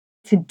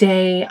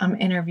Today, I'm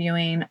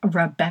interviewing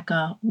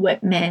Rebecca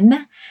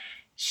Whitman.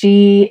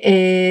 She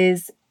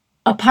is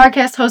a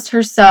podcast host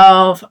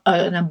herself,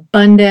 an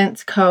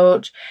abundance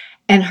coach,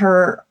 and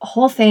her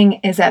whole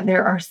thing is that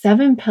there are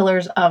 7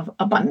 pillars of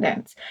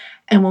abundance.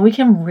 And when we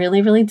can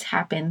really, really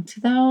tap into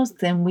those,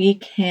 then we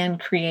can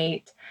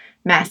create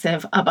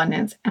massive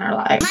abundance in our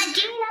lives.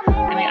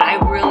 I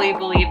really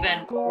believe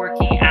in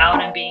working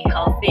out and being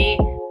healthy,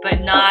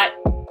 but not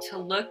to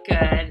look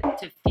good,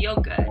 to feel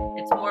good.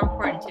 It's more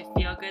important to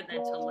feel good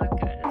than to look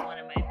good, is one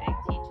of my big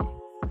teachings.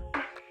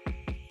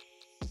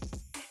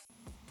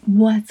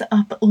 What's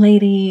up,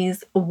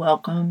 ladies?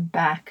 Welcome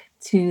back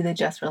to the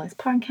Just Realized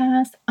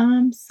podcast.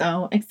 I'm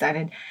so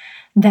excited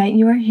that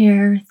you are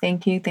here.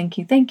 Thank you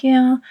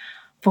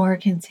for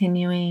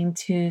continuing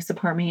to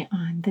support me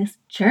on this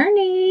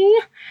journey.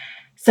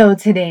 So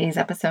today's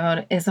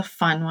episode is a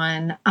fun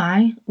one.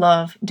 I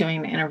love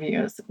doing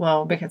interviews.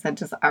 Well, because I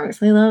just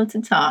obviously love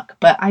to talk,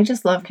 but I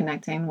just love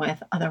connecting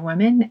with other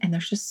women, and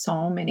there's just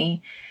so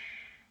many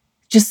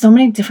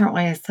different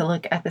ways to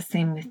look at the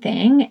same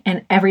thing.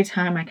 And every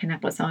time I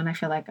connect with someone, I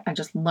feel like I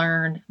just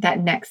learned that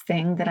next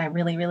thing that I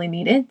really, really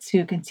needed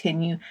to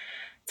continue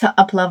to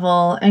up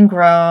level and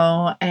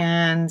grow.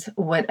 And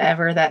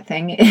whatever that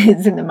thing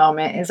is in the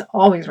moment is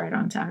always right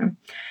on time.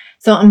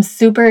 So I'm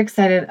super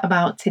excited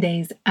about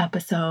today's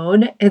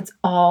episode. It's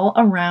all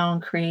around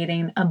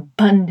creating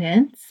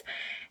abundance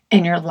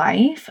in your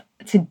life.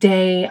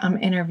 Today, I'm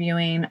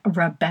interviewing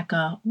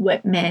Rebecca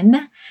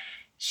Whitman.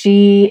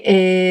 She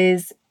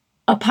is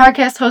a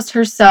podcast host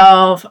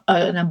herself,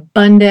 an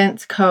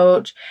abundance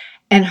coach,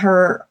 and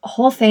her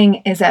whole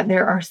thing is that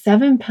there are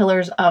 7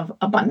 pillars of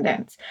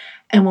abundance.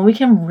 And when we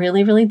can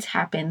really, really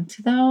tap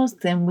into those,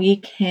 then we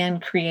can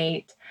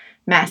create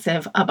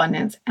massive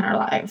abundance in our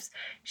lives.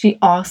 She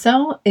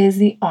also is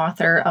the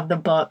author of the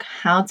book,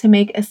 How to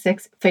Make a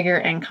 6-Figure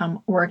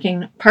Income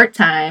Working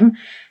Part-Time.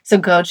 So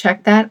go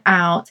check that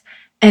out.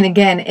 And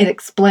again, it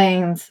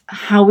explains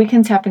how we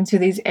can tap into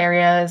these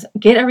areas,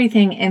 get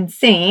everything in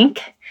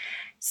sync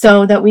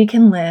so that we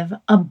can live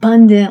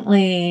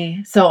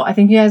abundantly. So I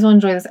think you guys will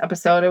enjoy this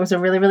episode. It was a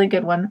really, really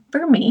good one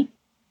for me.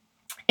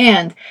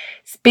 And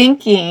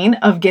speaking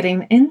of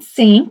getting in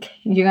sync,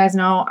 you guys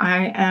know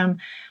I am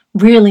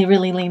really,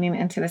 really leaning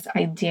into this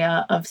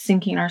idea of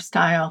syncing our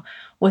style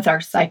with our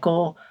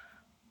cycle,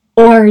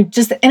 or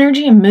just the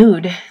energy and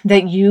mood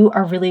that you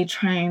are really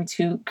trying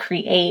to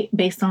create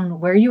based on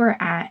where you are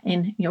at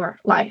in your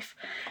life.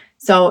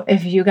 So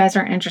if you guys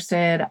are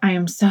interested, I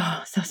am so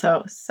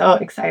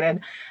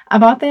excited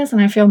about this,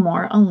 and I feel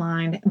more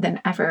aligned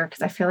than ever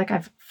because I feel like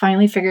I've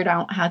finally figured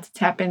out how to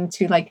tap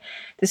into like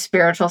the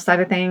spiritual side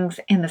of things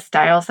and the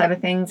style side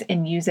of things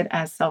and use it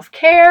as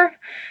self-care.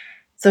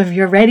 So if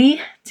you're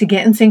ready to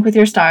get in sync with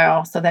your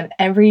style so that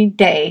every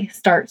day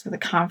starts with the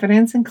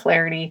confidence and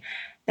clarity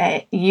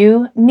that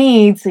you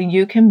need so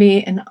you can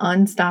be an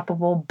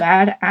unstoppable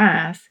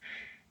badass,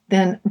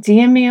 then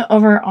DM me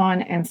over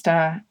on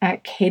Insta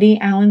at Katie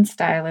Allen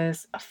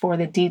Stylist for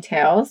the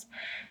details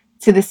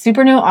to the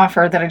super new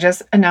offer that I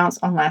just announced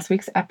on last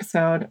week's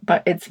episode,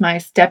 but it's my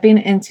Stepping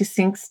into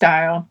Sync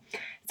style.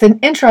 It's an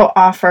intro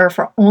offer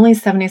for only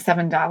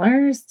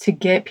 $77 to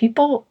get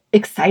people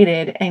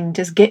excited and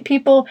just get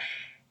people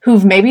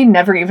who've maybe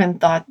never even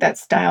thought that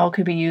style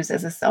could be used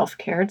as a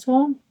self-care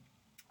tool.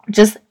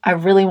 I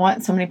really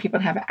want so many people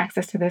to have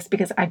access to this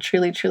because I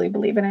truly, truly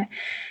believe in it.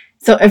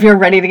 So if you're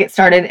ready to get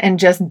started and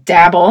just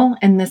dabble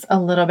in this a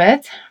little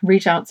bit,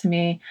 reach out to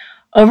me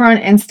over on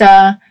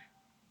Insta.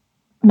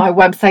 My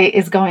website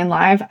is going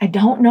live. I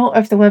don't know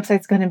if the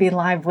website's going to be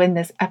live when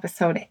this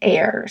episode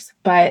airs,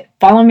 but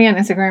follow me on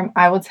Instagram.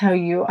 I will tell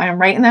you, I am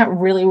right in that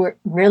really,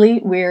 really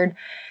weird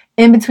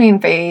in-between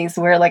phase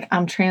where like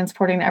I'm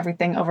transporting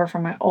everything over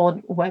from my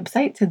old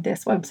website to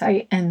this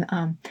website, and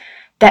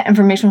that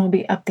information will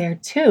be up there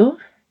too.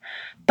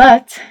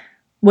 But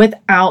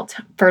without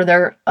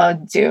further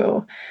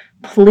ado,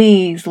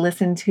 please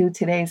listen to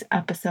today's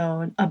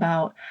episode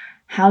about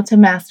how to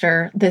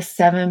master the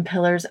 7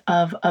 pillars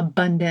of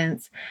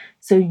abundance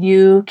so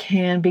you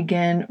can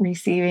begin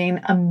receiving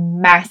a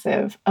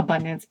massive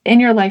abundance in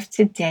your life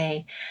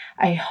today.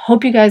 I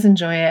hope you guys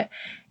enjoy it.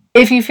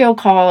 If you feel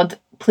called,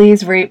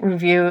 please rate,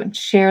 review, and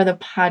share the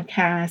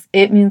podcast.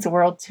 It means the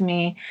world to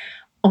me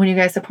when you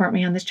guys support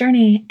me on this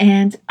journey,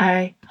 and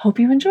I hope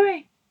you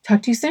enjoy.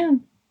 Talk to you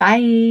soon.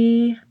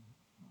 Bye.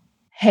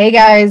 Hey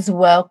guys,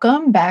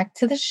 welcome back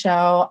to the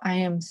show. I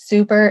am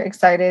super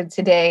excited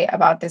today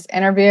about this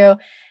interview,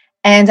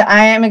 and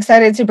I am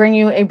excited to bring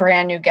you a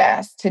brand new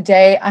guest.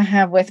 Today I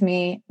have with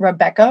me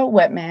Rebecca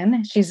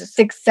Whitman. She's a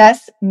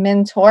success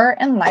mentor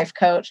and life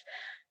coach,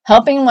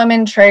 helping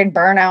women trade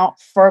burnout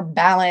for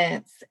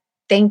balance.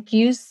 Thank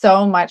you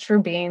so much for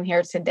being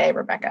here today,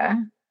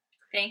 Rebecca.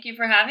 Thank you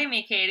for having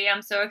me, Katie.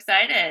 I'm so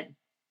excited.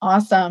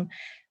 Awesome.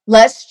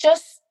 Let's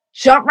just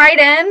jump right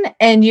in,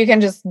 and you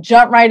can just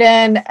jump right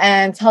in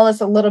and tell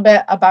us a little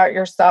bit about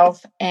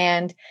yourself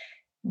and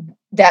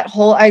that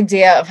whole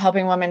idea of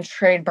helping women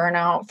trade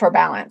burnout for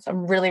balance.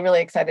 I'm really,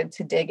 really excited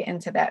to dig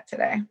into that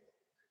today.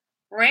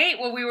 Right.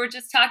 Well, we were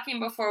just talking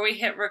before we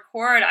hit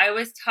record. I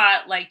was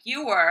taught, like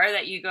you were,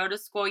 that you go to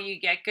school, you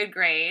get good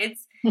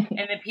grades,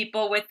 and the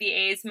people with the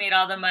A's made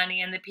all the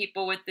money, and the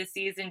people with the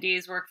C's and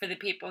D's work for the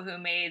people who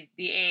made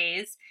the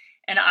A's.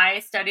 And I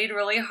studied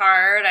really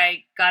hard.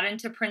 I got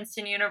into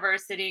Princeton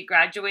University,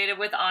 graduated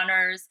with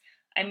honors.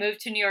 I moved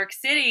to New York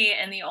City,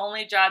 and the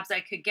only jobs I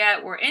could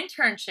get were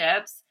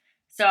internships.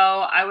 So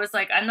I was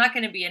like, I'm not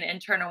going to be an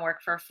intern and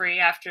work for free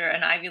after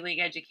an Ivy League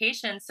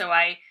education. So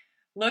I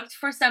looked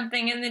for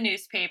something in the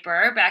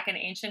newspaper back in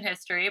ancient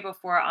history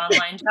before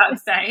online job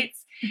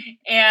sites,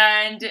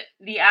 and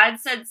the ad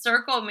said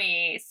circle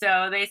me.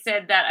 So they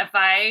said that if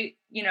I,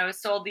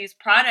 sold these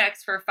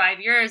products for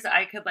 5 years,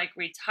 I could like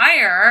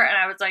retire. And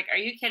I was like, are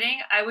you kidding?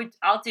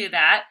 I'll do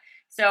that.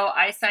 So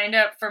I signed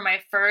up for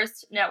my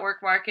first network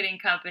marketing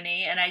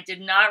company, and I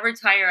did not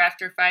retire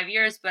after 5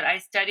 years, but I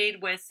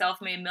studied with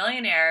self-made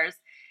millionaires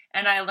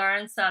and I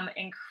learned some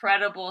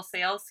incredible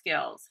sales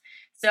skills.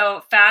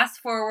 So fast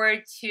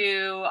forward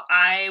to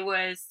I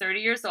was 30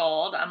 years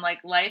old. I'm like,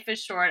 life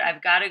is short.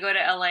 I've got to go to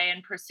LA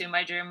and pursue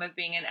my dream of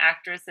being an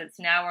actress. It's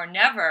now or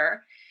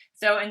never.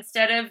 So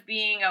instead of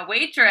being a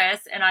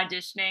waitress and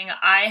auditioning,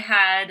 I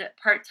had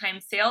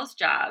part-time sales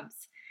jobs.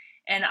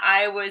 And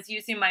I was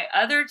using my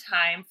other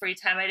time, free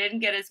time. I didn't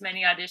get as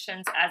many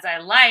auditions as I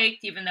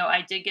liked, even though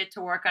I did get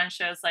to work on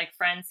shows like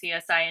Friends,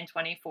 CSI, and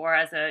 24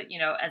 as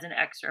as an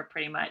extra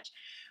pretty much.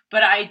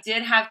 But I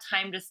did have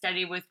time to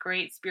study with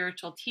great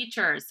spiritual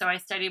teachers. So I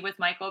studied with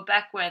Michael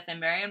Beckwith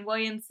and Marianne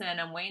Williamson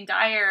and Wayne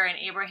Dyer and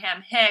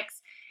Abraham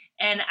Hicks.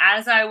 And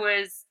as I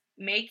was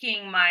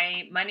making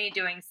my money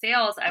doing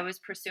sales, I was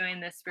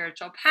pursuing this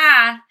spiritual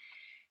path.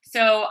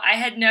 So I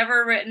had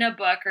never written a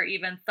book or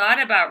even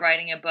thought about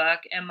writing a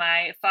book. And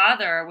my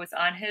father was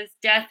on his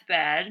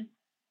deathbed.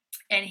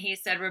 And he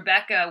said,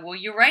 Rebecca, will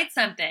you write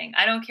something?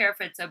 I don't care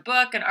if it's a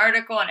book, an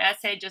article, an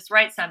essay, just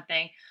write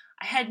something.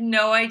 I had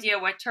no idea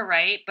what to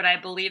write, but I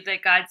believe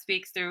that God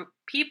speaks through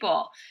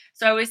people.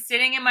 So I was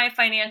sitting in my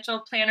financial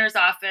planner's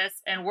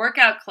office in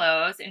workout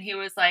clothes, and he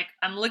was like,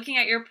 I'm looking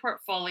at your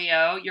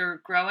portfolio.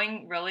 You're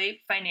growing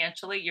really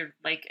financially. You're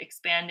like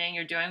expanding.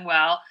 You're doing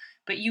well,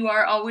 but you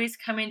are always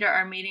coming to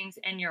our meetings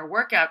in your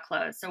workout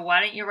clothes. So why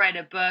don't you write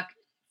a book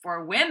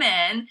for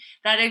women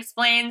that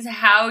explains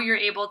how you're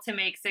able to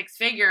make six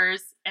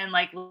figures and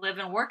like live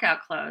in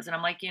workout clothes? And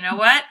I'm like, you know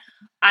what?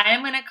 I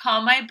am going to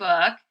call my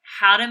book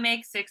How to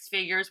Make Six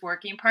Figures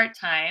Working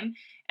Part-Time.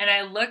 And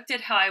I looked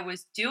at how I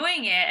was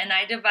doing it, and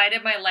I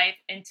divided my life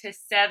into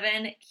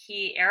 7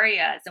 key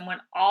areas. And when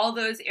all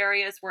those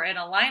areas were in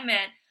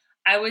alignment,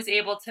 I was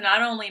able to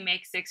not only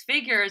make six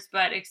figures,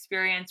 but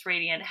experience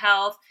radiant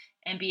health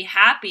and be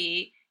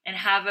happy and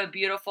have a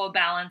beautiful,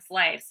 balanced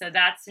life. So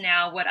that's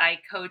now what I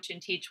coach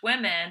and teach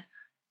women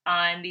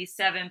on these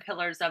 7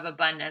 pillars of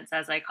abundance,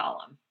 as I call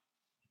them.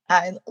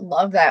 I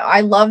love that.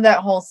 I love that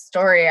whole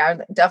story. I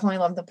definitely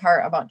love the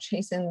part about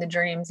chasing the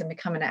dreams and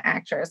becoming an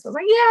actress. I was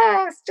like,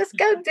 yes, just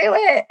go do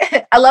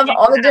it. I love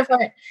all the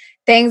different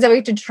things that we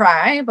have to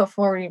try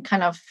before we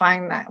kind of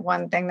find that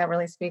one thing that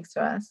really speaks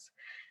to us.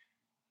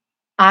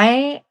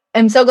 I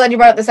am so glad you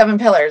brought up the 7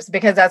 pillars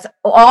because that's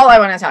all I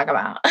want to talk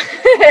about.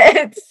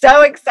 It's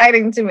so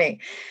exciting to me.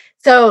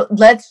 So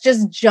let's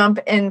just jump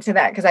into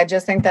that because I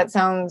just think that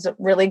sounds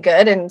really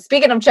good. And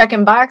speaking of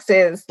checking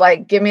boxes,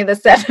 like give me the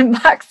 7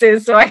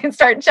 boxes so I can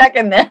start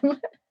checking them.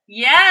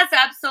 Yes,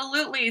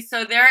 absolutely.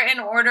 So they're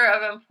in order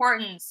of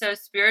importance. So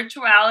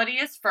spirituality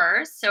is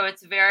first. So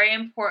it's very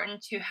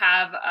important to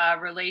have a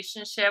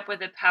relationship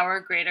with a power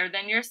greater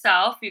than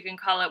yourself. You can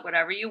call it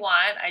whatever you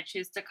want. I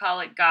choose to call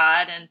it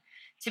God. And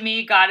to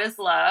me, God is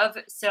love.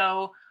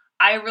 So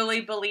I really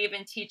believe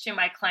in teaching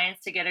my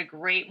clients to get a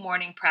great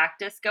morning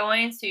practice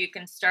going so you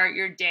can start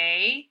your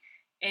day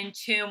in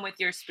tune with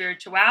your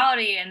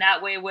spirituality. And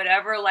that way,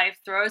 whatever life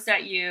throws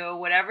at you,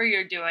 whatever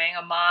you're doing,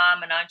 a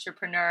mom, an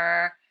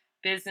entrepreneur,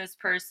 business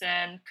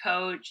person,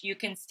 coach, you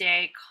can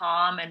stay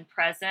calm and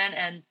present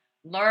and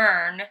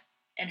learn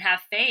and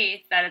have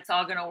faith that it's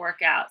all going to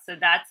work out. So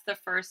that's the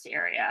first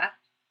area.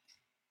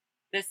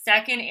 The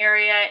second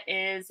area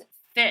is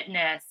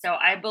fitness. So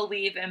I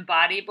believe in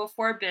body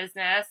before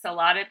business. A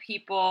lot of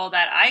people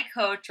that I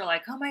coach are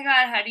like, oh my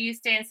God, how do you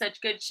stay in such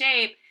good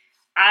shape?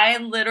 I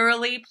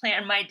literally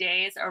plan my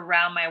days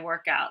around my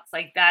workouts.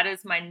 Like that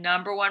is my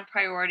number one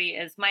priority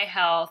is my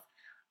health.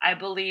 I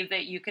believe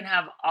that you can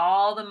have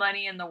all the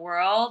money in the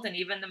world and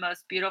even the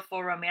most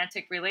beautiful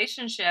romantic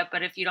relationship,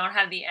 but if you don't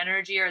have the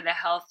energy or the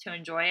health to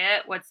enjoy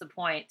it, what's the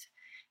point?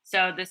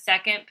 So the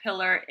second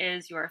pillar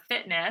is your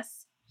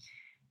fitness.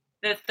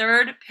 The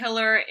third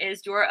pillar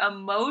is your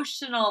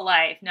emotional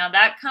life. Now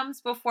that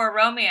comes before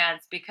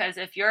romance because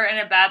if you're in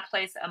a bad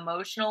place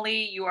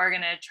emotionally, you are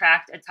going to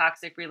attract a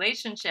toxic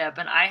relationship.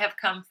 And I have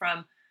come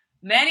from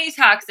many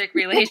toxic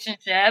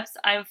relationships.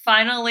 I'm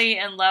finally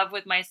in love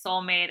with my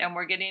soulmate and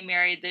we're getting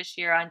married this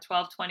year on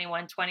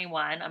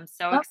 12/21/21. I'm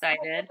so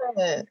excited.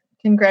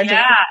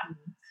 Congratulations.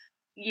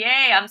 Yeah.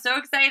 Yay. I'm so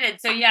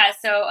excited.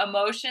 So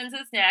emotions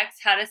is next,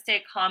 how to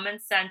stay calm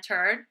and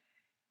centered.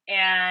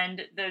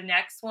 And the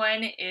next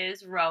one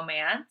is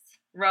romance.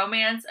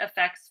 romance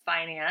affects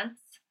finance,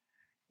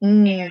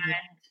 Mm, and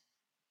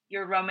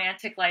your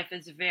romantic life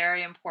is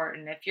very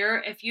important.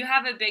 If you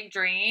have a big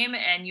dream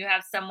and you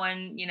have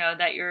someone,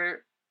 that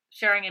you're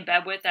sharing in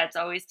bed with that's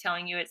always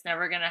telling you it's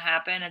never going to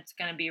happen, it's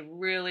going to be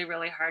really,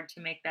 really hard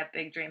to make that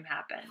big dream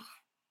happen.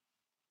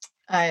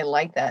 I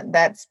like that.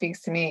 That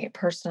speaks to me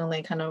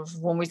personally, kind of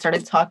when we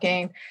started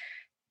talking.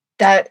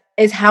 That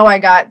is how I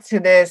got to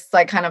this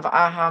like kind of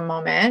aha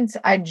moment.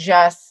 I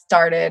just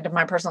started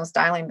my personal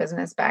styling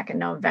business back in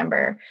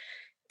November.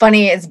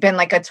 Funny, it's been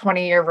like a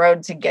 20-year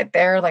road to get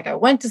there. Like I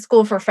went to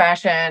school for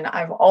fashion.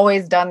 I've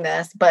always done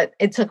this, but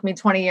it took me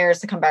 20 years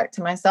to come back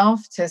to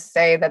myself to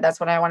say that that's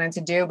what I wanted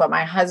to do. But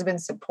my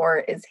husband's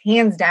support is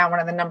hands down one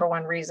of the number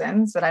one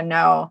reasons that I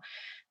know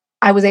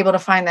I was able to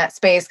find that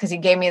space, because he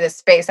gave me this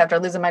space after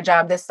losing my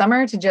job this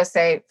summer to just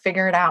say,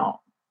 figure it out.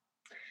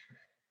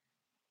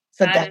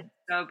 So That that, is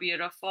so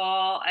beautiful.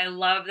 I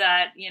love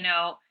that,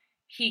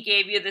 he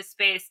gave you the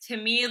space. To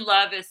me,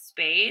 love is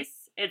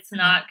space. It's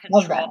not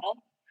love that. control.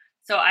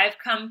 So I've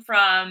come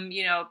from,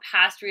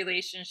 past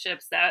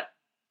relationships that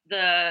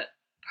the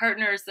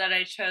partners that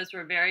I chose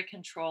were very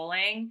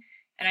controlling.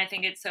 And I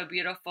think it's so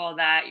beautiful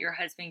that your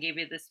husband gave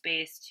you the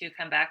space to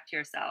come back to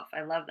yourself.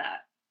 I love that.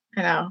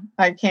 I know.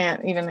 I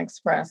can't even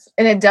express.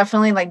 And it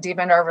definitely like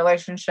deepened our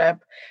relationship.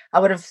 I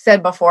would have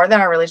said before that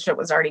our relationship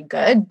was already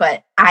good,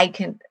 but I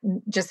can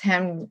just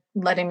him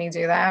letting me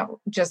do that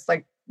just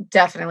like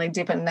definitely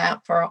deepened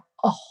that for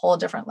a whole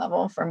different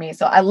level for me.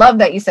 So I love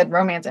that you said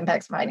romance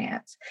impacts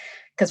finance.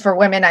 Because for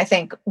women, I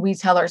think we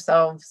tell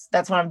ourselves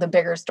that's one of the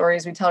bigger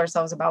stories we tell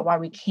ourselves about why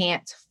we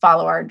can't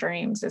follow our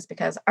dreams is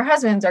because our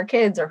husbands, our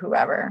kids, or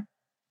whoever.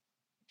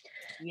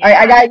 All right,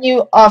 I Yeah. got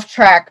you off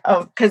track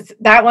of because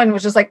that one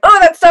was just like, oh,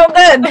 that's so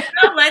good.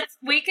 No,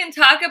 we can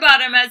talk about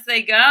them as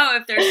they go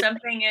if there's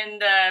something in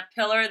the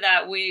pillar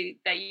that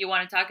you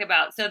want to talk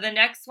about. So the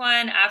next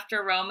one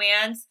after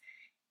romance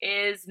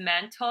is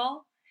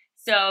mental.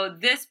 So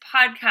this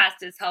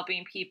podcast is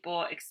helping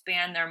people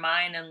expand their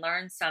mind and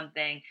learn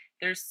something.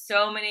 There's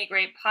so many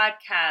great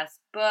podcasts,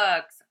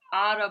 books,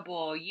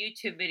 Audible,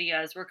 YouTube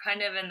videos. We're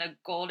kind of in the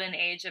golden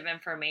age of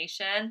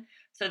information.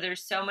 So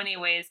there's so many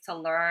ways to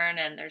learn,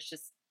 and there's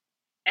just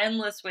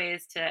endless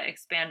ways to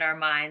expand our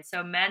minds.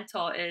 So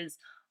mental is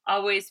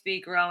always be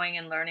growing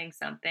and learning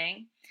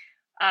something.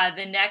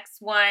 The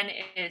next one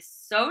is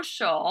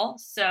social.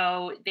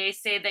 So they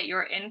say that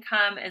your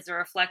income is a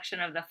reflection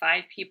of the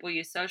 5 people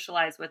you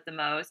socialize with the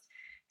most.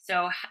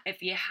 So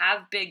if you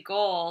have big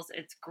goals,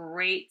 it's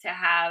great to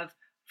have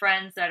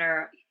friends that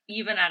are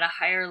even at a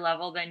higher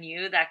level than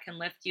you that can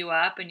lift you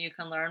up and you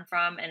can learn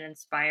from and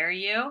inspire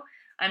you.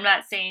 I'm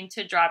not saying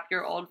to drop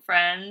your old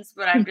friends,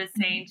 but I'm just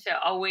saying to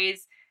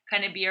always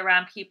kind of be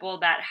around people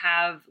that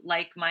have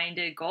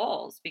like-minded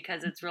goals,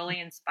 because it's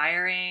really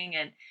inspiring,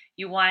 and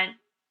you want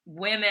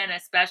women,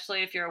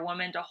 especially if you're a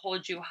woman, to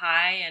hold you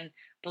high and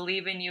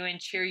believe in you and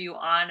cheer you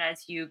on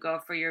as you go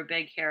for your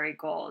big, hairy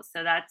goals.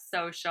 So that's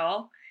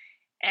social.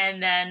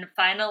 And then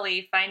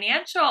finally,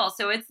 financial.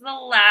 So it's the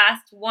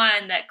last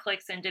one that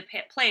clicks into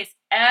place.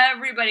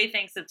 Everybody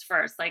thinks it's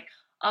first. Like,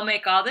 I'll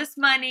make all this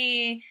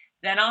money,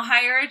 then I'll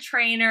hire a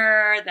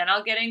trainer, then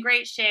I'll get in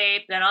great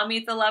shape, then I'll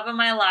meet the love of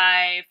my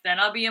life, then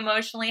I'll be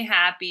emotionally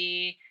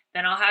happy,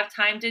 then I'll have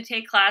time to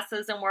take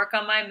classes and work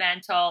on my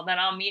mental, then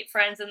I'll meet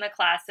friends in the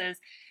classes.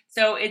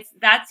 So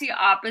that's the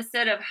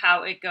opposite of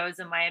how it goes,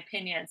 in my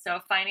opinion. So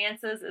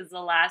finances is the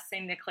last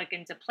thing to click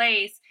into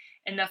place,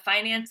 and the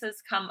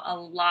finances come a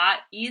lot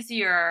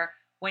easier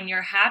when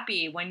you're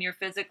happy, when you're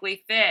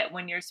physically fit,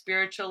 when you're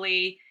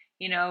spiritually,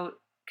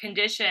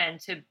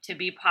 conditioned to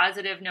be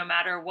positive no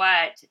matter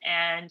what.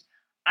 And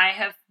I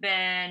have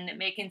been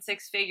making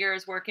 6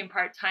 figures working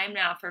part-time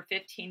now for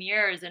 15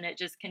 years, and it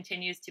just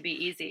continues to be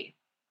easy.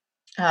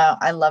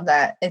 I love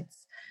that.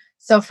 It's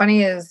so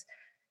funny is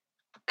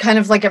kind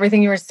of like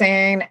everything you were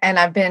saying. And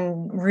I've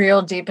been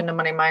real deep into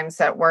money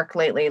mindset work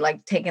lately,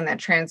 like taking that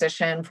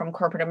transition from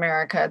corporate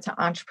America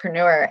to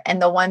entrepreneur.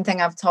 And the one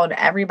thing I've told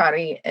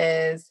everybody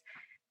is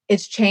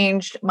it's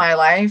changed my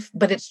life,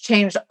 but it's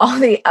changed all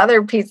the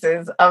other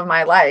pieces of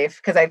my life.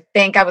 Cause I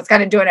think I was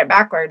kind of doing it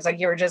backwards. Like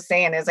you were just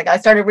saying, is like I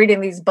started reading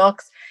these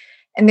books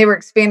and they were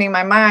expanding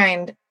my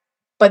mind,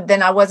 but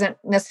then I wasn't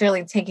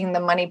necessarily taking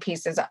the money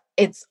pieces.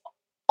 It's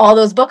all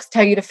those books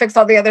tell you to fix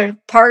all the other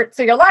parts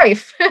of your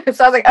life.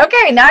 So I was like,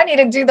 okay, now I need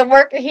to do the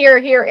work here,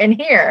 here, and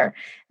here.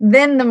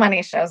 Then the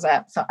money shows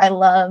up. So I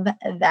love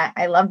that.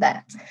 I love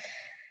that.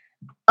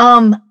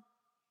 Um,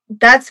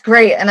 that's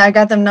great. And I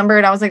got them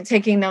numbered. I was like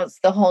taking notes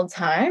the whole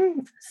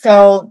time.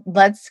 So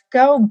let's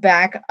go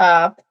back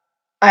up.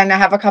 And I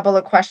have a couple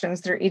of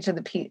questions through each of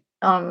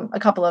a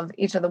couple of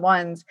each of the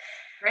ones.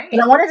 Great. But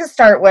I wanted to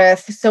start with,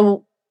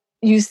 so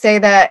you say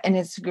that and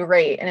it's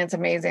great and it's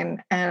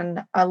amazing.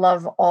 And I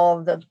love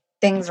all the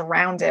things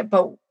around it.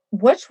 But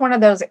which one of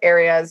those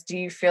areas do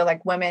you feel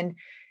like women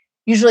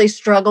usually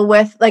struggle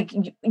with? Like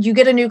you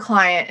get a new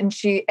client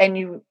and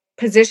you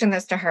position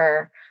this to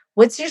her.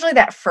 What's usually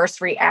that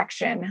first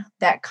reaction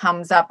that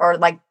comes up, or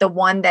like the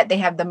one that they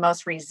have the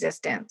most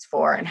resistance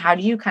for? And how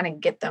do you kind of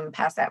get them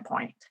past that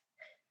point?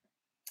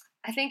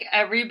 I think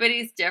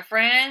everybody's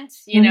different.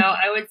 Mhm.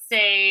 I would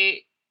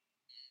say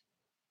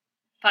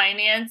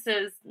finance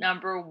is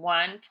number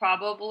one,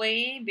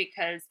 probably,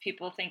 because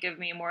people think of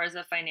me more as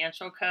a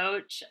financial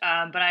coach,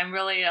 but I'm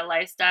really a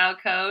lifestyle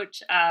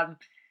coach.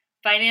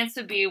 Finance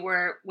would be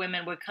where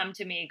women would come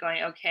to me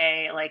going,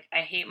 okay, like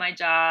I hate my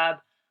job.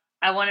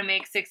 I want to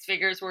make six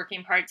figures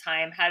working part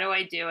time. How do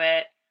I do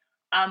it?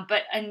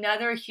 But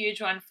another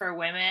huge one for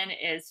women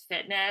is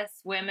fitness.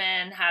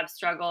 Women have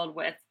struggled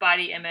with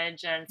body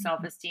image and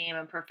self esteem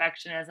and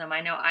perfectionism.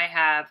 I know I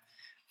have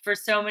for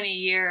so many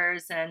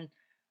years. And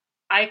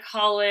I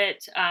call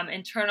it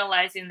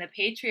internalizing the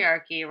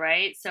patriarchy,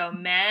 right? So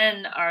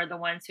men are the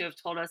ones who have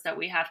told us that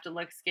we have to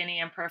look skinny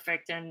and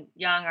perfect and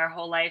young our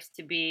whole lives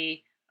to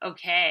be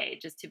okay,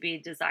 just to be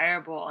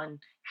desirable and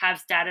have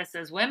status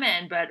as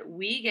women. But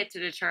we get to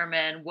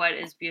determine what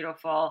is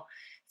beautiful.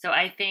 So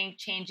I think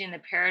changing the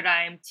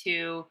paradigm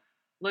to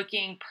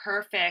looking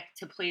perfect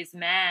to please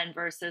men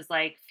versus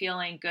like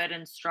feeling good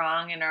and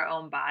strong in our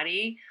own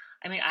body.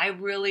 I mean, I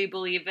really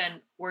believe in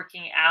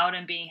working out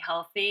and being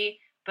healthy,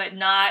 but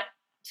not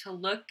to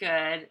look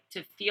good,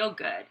 to feel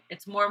good.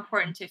 It's more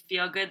important to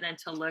feel good than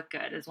to look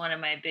good, is one of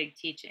my big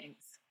teachings.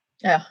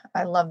 Yeah,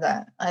 I love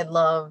that. I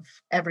love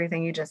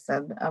everything you just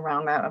said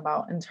around that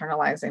about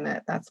internalizing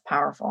it. That's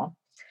powerful.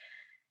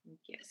 Thank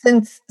you.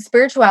 Since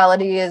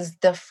spirituality is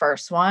the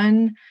first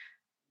one,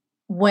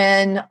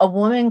 when a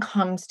woman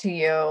comes to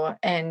you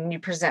and you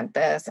present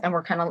this, and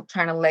we're kind of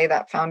trying to lay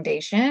that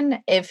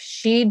foundation, if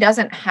she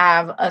doesn't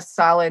have a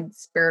solid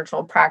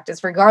spiritual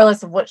practice,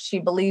 regardless of what she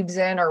believes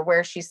in or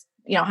where she's,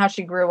 how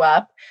she grew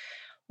up,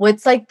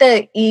 what's like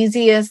the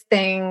easiest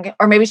thing,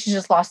 or maybe she's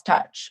just lost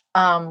touch?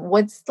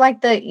 What's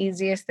like the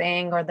easiest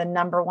thing or the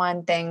number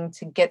one thing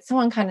to get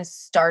someone kind of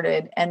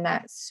started in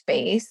that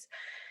space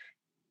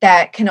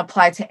that can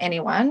apply to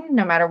anyone,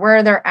 no matter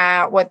where they're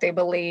at, what they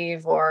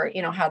believe, or,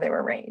 how they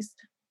were raised?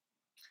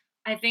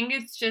 I think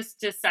it's just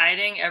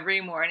deciding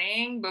every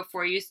morning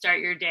before you start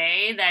your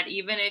day that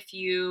even if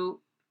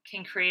you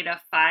can create a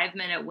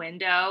 5-minute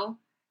window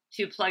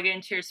to plug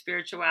into your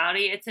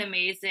spirituality, it's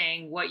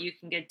amazing what you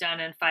can get done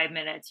in 5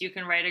 minutes. You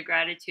can write a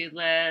gratitude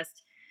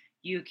list.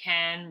 You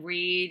can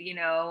read,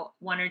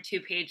 one or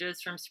two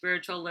pages from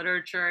spiritual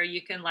literature.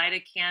 You can light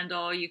a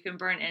candle. You can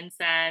burn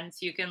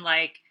incense. You can,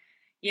 like,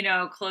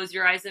 close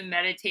your eyes and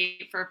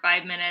meditate for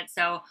 5 minutes.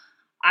 So,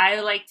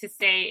 I like to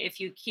say if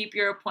you keep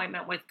your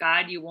appointment with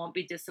God, you won't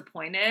be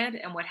disappointed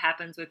in what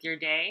happens with your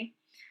day.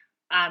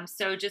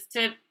 So just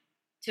to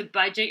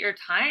budget your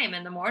time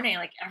in the morning,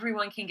 like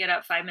everyone can get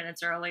up 5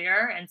 minutes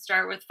earlier and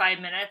start with 5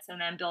 minutes and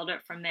then build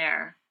it from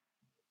there.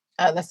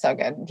 Oh, that's so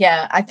good.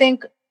 Yeah, I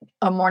think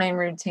a morning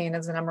routine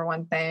is the number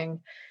one thing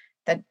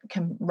that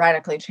can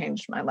radically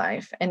change my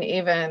life. And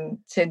even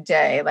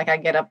today, like I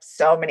get up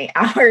so many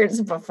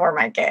hours before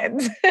my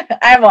kids. I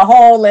have a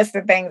whole list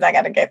of things I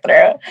got to get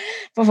through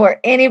before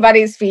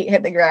anybody's feet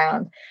hit the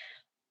ground.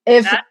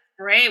 If That's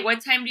great.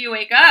 What time do you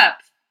wake up?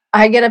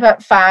 I get up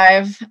at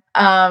 5,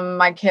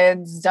 my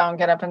kids don't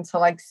get up until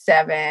like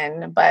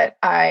 7, but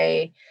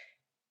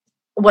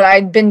what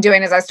I've been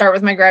doing is I start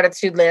with my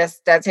gratitude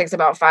list. That takes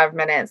about 5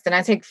 minutes. Then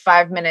I take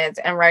 5 minutes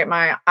and write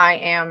my I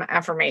am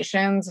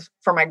affirmations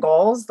for my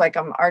goals. Like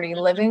I'm already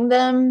Mhm. living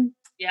them.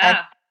 And,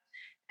 Yeah.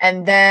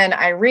 and then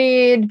I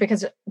read,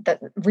 because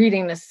the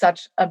reading is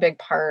such a big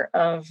part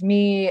of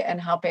me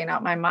and helping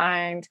out my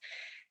mind.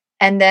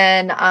 And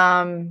then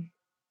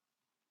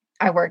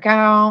I work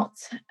out.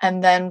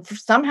 And then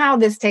somehow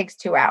this takes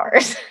 2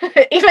 hours.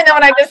 Even though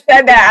when I just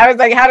said that, I was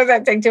like, how does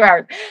that take 2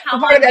 hours? But How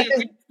part of long do that's you just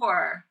read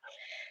for?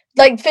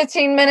 like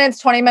 15 minutes,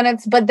 20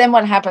 minutes. But then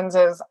what happens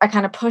is I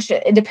kind of push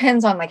it. It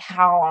depends on like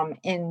how I'm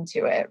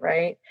into it,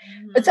 right?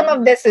 But some Mhm.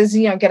 of this is,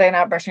 getting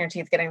up, brushing your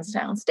teeth, getting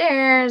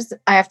downstairs.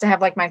 I have to have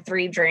like my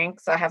 3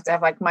 drinks. I have to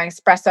have like my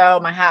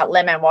espresso, my hot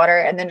lemon water,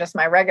 and then just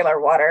my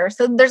regular water.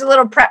 So there's a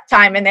little prep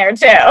time in there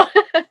too.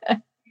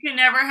 You can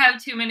never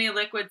have too many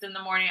liquids in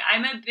the morning.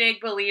 I'm a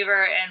big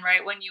believer in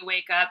right when you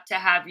wake up to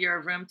have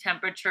your room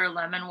temperature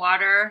lemon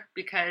water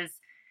because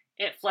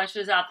it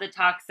flushes out the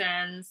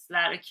toxins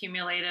that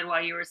accumulated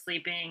while you were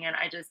sleeping. And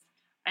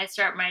I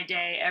start my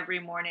day every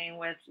morning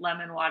with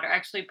lemon water. I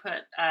actually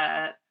put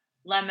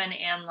lemon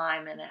and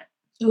lime in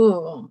it.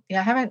 Ooh, yeah,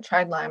 I haven't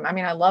tried lime. I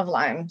mean, I love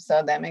lime,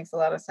 so that makes a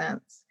lot of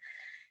sense.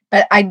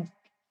 But I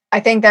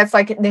think that's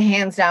like the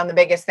hands down the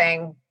biggest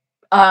thing.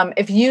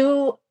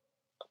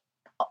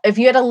 If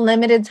you had a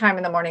limited time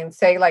in the morning,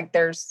 say like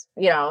there's,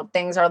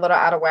 things are a little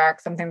out of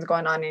whack, something's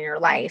going on in your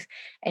life,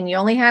 and you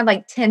only had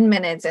like 10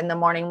 minutes in the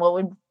morning, what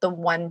would the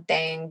one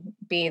thing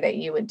be that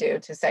you would do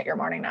to set your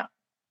morning up?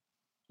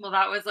 Well,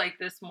 that was like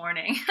this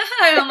morning.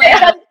 I only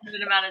had a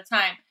limited amount of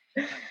time.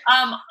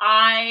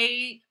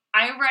 I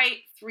write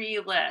 3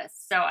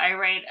 lists. So I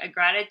write a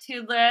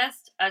gratitude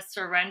list, a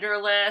surrender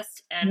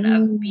list, and a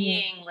Mm.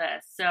 being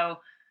list. So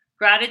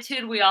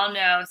gratitude, we all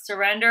know.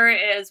 Surrender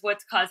is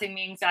what's causing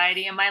me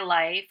anxiety in my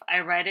life. I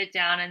write it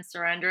down and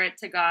surrender it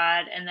to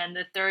God. And then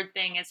the third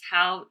thing is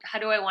how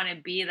do I want to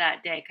be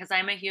that day? Because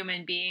I'm a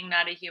human being,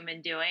 not a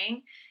human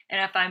doing.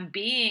 And if I'm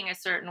being a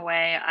certain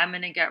way, I'm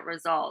going to get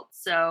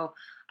results. So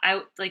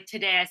I like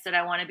today I said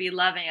I want to be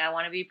loving, I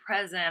want to be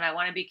present, I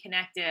want to be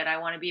connected, I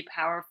want to be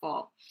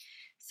powerful.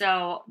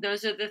 So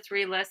those are the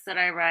three lists that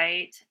I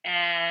write.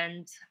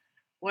 And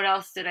what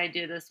else did I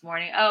do this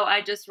morning? Oh,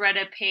 I just read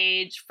a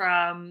page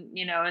from,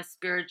 a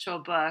spiritual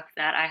book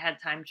that I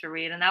had time to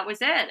read, and that was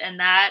it. And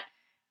that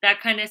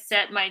kind of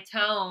set my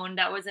tone.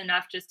 That was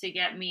enough just to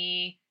get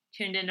me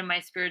tuned into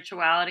my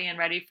spirituality and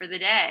ready for the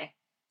day.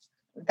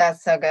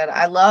 That's so good.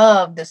 I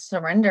love the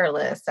surrender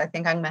list. I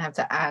think I'm gonna have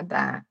to add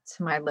that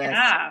to my list.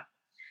 Yeah.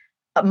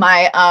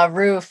 My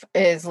roof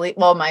is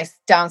my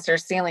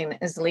downstairs ceiling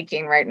is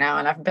leaking right now,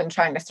 and I've been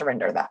trying to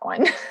surrender that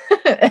one.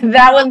 That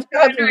Don't one's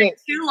surrender causing it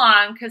me. too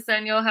long because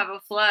then you'll have a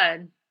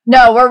flood.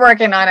 No, we're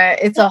working on it.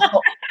 It's a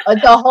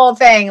whole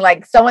thing.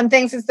 Like someone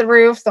thinks it's the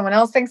roof, someone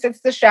else thinks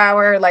it's the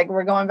shower. Like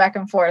we're going back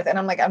and forth. And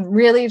I'm like, I'm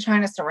really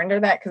trying to surrender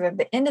that because at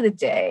the end of the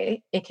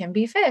day, it can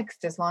be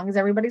fixed as long as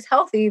everybody's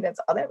healthy. That's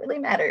all that really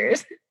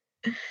matters.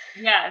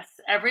 Yes,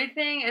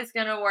 everything is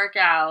going to work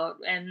out.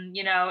 And,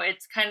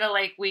 it's kind of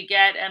like we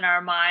get in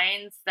our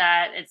minds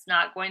that it's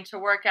not going to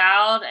work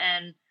out.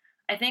 And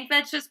I think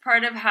that's just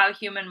part of how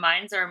human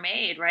minds are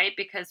made, right?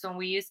 Because when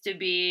we used to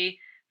be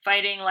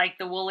fighting like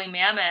the woolly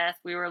mammoth,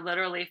 we were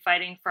literally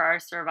fighting for our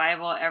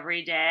survival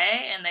every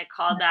day. And they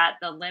called that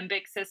the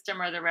limbic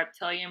system or the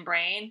reptilian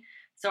brain.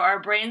 So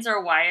our brains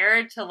are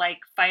wired to like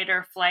fight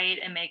or flight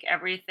and make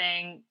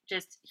everything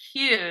just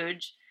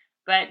huge.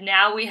 But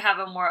now we have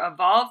a more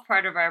evolved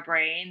part of our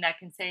brain that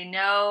can say,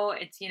 no,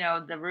 it's,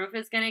 the roof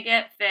is going to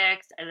get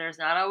fixed. And there's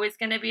not always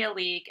going to be a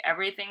leak.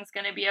 Everything's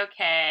going to be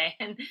okay.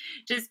 And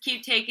just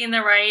keep taking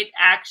the right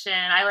action.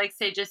 I like to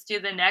say, just do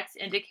the next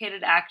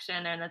indicated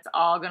action and it's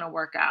all going to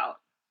work out.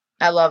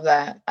 I love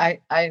that.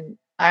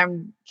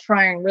 I'm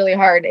trying really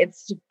hard.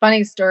 It's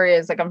funny story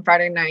is like on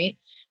Friday night,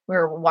 we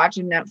were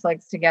watching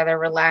Netflix together,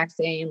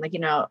 relaxing,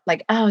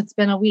 like, oh, it's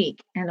been a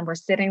week. And we're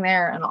sitting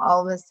there and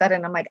all of a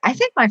sudden I'm like, I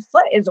think my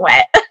foot is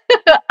wet.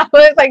 I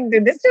was like,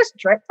 did this just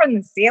drip from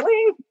the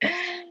ceiling?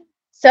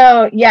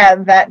 So yeah,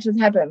 that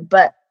just happened.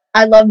 But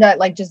I love that,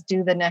 like just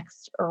do the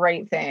next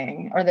right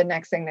thing or the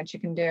next thing that you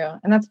can do.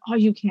 And that's all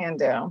you can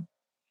do.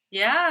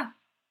 Yeah.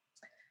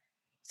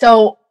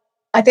 So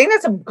I think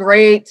that's a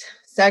great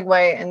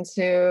segue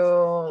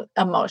into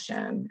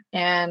emotion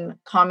and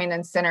calming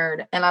and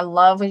centered. And I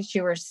love what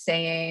you were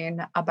saying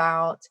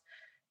about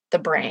the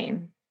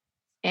brain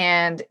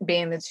and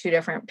being the two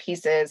different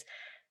pieces.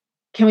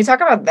 Can we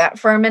talk about that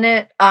for a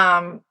minute?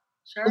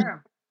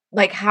 Sure.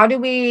 Like how do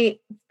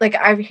we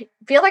I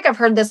feel like I've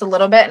heard this a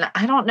little bit and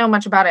I don't know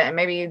much about it, and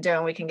maybe you do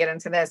and we can get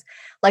into this,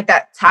 like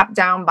that top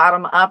down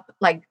bottom up,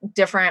 like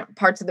different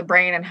parts of the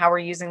brain and how we're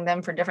using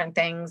them for different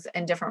things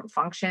and different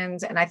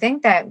functions. And I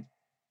think that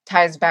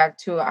ties back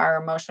to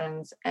our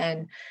emotions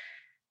and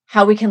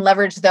how we can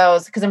leverage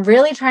those, because I'm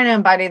really trying to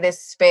embody this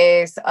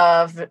space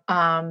of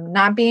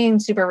not being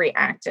super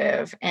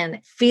reactive and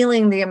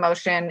feeling the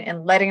emotion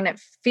and letting it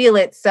feel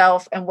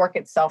itself and work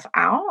itself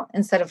out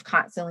instead of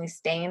constantly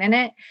staying in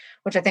it,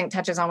 which I think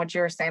touches on what you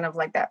were saying of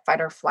like that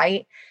fight or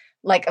flight,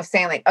 like of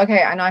saying like,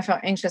 okay, I know I feel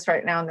anxious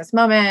right now in this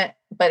moment,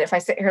 but if I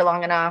sit here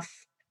long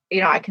enough,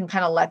 I can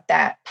kind of let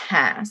that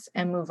pass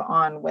and move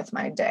on with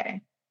my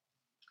day.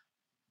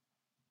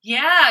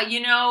 Yeah,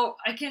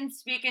 I can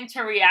speak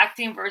into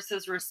reacting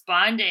versus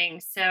responding.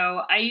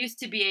 So I used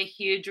to be a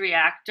huge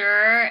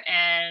reactor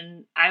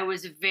and I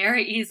was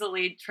very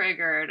easily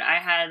triggered. I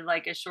had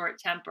like a short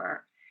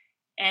temper.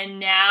 And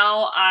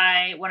now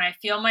when I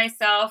feel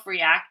myself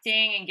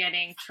reacting and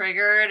getting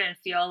triggered and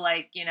feel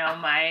like,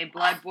 my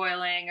blood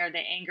boiling or the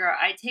anger,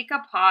 I take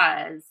a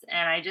pause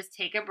and I just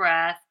take a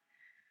breath.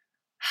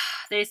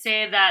 They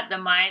say that the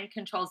mind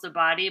controls the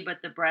body, but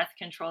the breath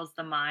controls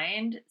the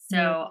mind. Mm.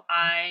 So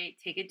I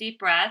take a deep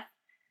breath,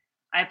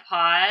 I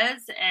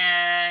pause,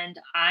 and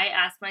I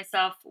ask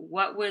myself,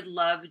 what would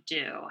love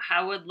do?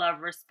 How would love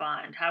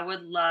respond? How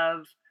would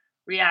love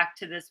react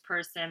to this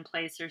person,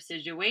 place, or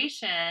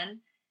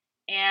situation?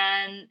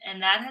 And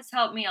that has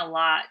helped me a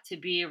lot to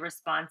be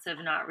responsive,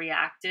 not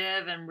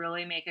reactive, and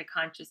really make a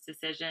conscious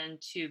decision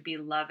to be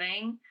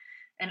loving.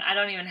 And I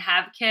don't even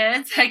have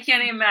kids. I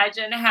can't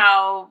imagine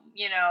how,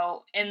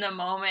 in the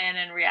moment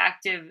and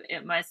reactive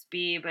it must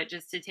be, but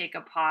just to take a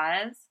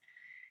pause.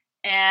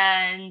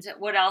 And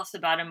what else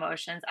about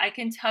emotions? I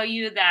can tell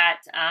you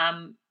that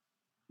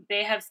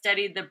they have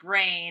studied the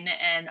brain,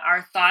 and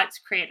our thoughts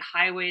create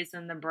highways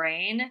in the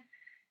brain,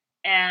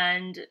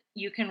 and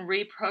you can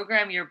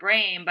reprogram your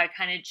brain by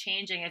kind of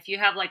changing. If you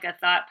have like a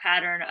thought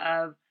pattern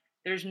of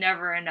there's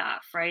never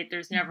enough, right?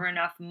 There's never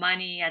enough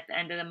money at the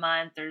end of the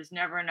month, there's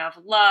never enough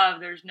love,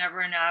 there's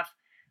never enough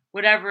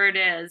whatever it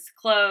is,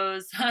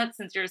 clothes,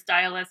 since you're a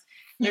stylist,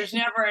 there's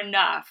never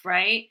enough,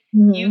 right?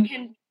 You Mhm.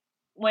 can,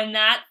 when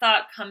that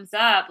thought comes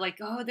up, like,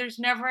 oh, there's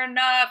never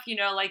enough,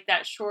 like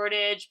that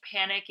shortage,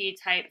 panicky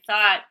type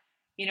thought,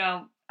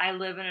 I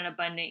live in an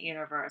abundant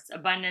universe.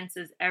 Abundance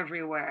is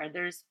everywhere.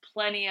 There's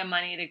plenty of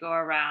money to go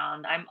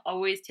around. I'm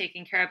always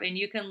taken care of. And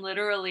you can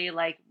literally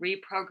like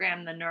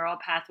reprogram the neural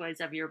pathways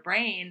of your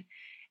brain.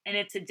 and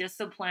it's a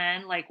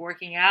discipline like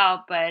working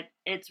out, but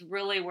it's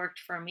really worked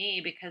for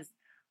me because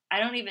I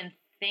don't even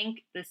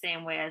think the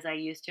same way as I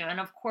used to. And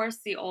of course,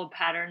 the old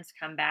patterns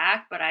come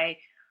back, but I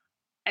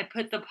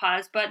put the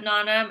pause button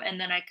on them and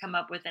then I come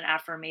up with an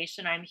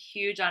affirmation. I'm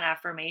huge on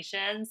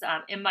affirmations.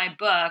 In my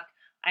book,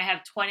 I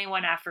have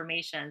 21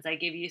 affirmations. I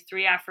give you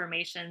 3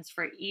 affirmations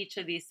for each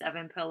of these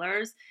 7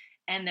 pillars,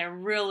 and they're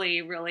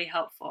really, really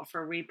helpful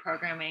for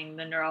reprogramming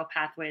the neural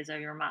pathways of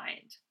your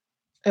mind.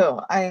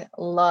 Oh, I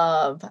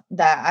love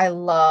that. I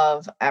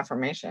love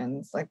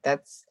affirmations. Like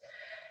that's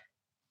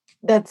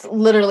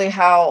literally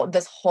how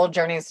this whole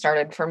journey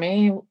started for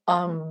me.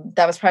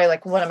 That was probably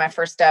like one of my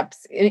first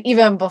steps,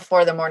 even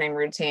before the morning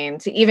routine,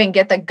 to even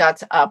get the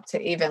guts up to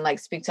even like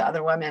speak to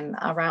other women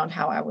around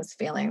how I was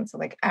feeling. So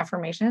like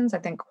affirmations, I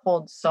think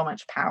hold so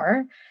much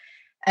power.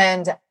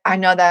 And I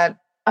know that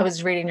I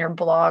was reading your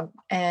blog,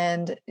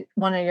 and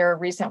one of your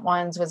recent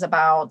ones was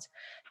about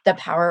the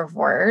power of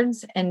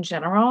words in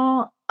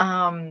general.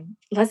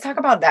 Let's talk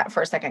about that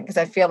for a second, because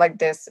I feel like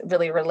this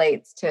really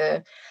relates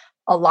to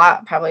a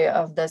lot probably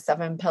of the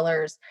 7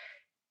 pillars,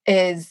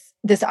 is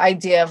this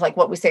idea of like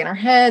what we say in our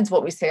heads,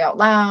 what we say out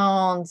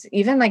loud,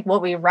 even like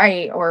what we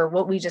write or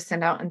what we just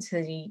send out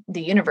into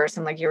the universe.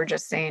 And like you were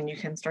just saying, you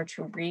can start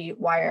to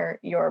rewire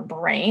your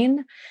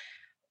brain.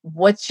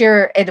 What's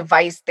your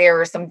advice there,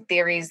 or some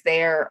theories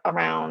there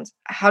around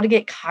how to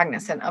get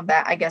cognizant of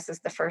that? I guess is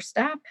the first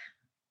step.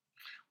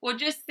 Well,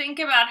 just think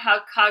about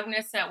how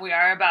cognizant we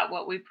are about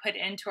what we put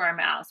into our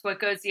mouths, what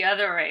goes the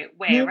other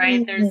way,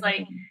 right? There's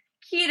like Mm.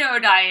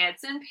 keto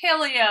diets and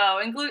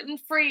paleo and gluten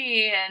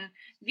free and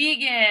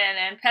vegan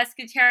and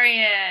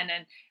pescatarian,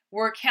 and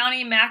we're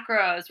counting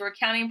macros, we're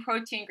counting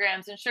protein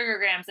grams and sugar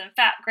grams and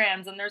fat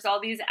grams, and there's all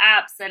these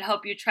apps that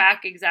help you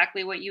track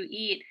exactly what you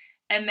eat.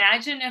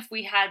 Imagine if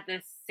we had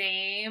the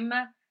same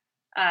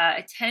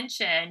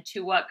attention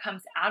to what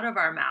comes out of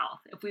our mouth.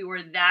 If we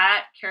were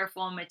that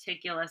careful and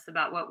meticulous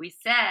about what we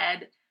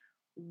said,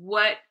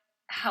 what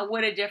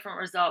what a different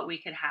result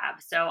we could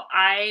have. So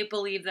I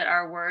believe that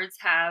our words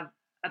have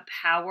a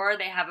power,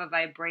 they have a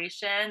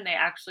vibration, they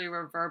actually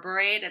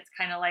reverberate. It's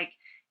kind of like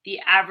the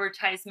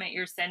advertisement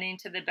you're sending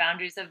to the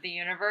boundaries of the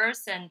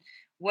universe. And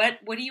what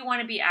do you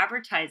want to be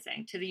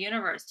advertising to the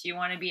universe? Do you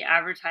want to be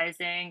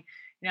advertising,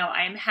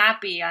 I'm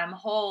happy, I'm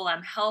whole,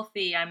 I'm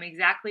healthy, I'm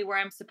exactly where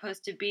I'm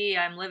supposed to be,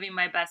 I'm living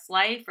my best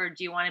life? Or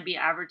do you want to be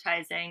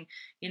advertising,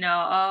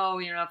 oh,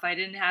 if I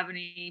didn't have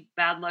any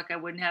bad luck, I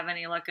wouldn't have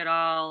any luck at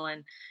all.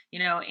 And,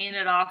 ain't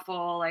it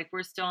awful? Like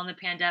we're still in the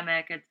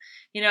pandemic. It's,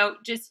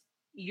 just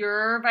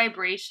your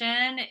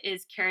vibration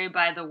is carried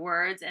by the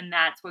words, and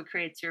that's what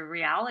creates your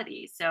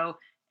reality. So,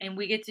 and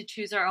we get to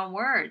choose our own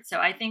words. So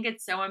I think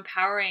it's so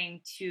empowering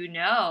to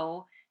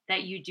know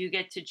that you do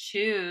get to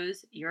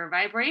choose your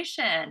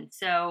vibration.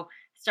 So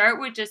start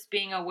with just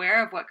being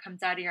aware of what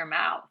comes out of your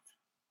mouth.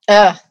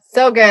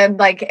 So good.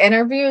 Like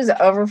interviews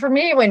over for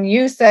me when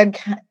you said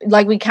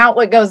like we count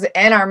what goes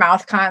in our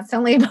mouth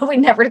constantly, but we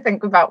never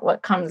think about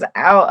what comes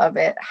out of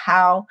it.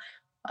 How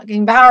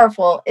fucking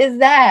powerful is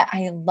that?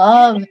 I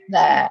love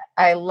that.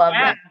 I love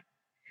Yeah. that.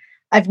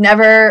 I've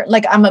never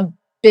like I'm a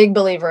big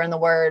believer in the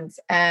words,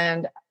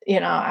 and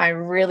I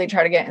really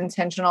try to get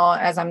intentional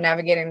as I'm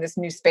navigating this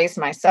new space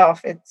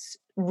myself. It's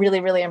really,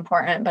 really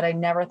important, but I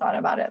never thought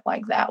about it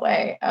like that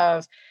way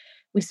of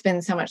we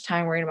spend so much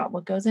time worrying about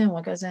what goes in,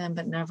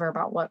 but never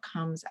about what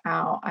comes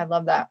out. I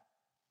love that.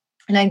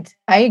 And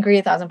I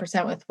agree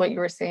 1,000% with what you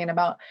were saying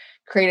about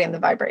creating the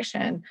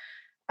vibration.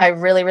 I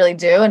really, really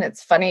do. And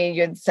it's funny,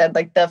 you had said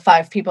like the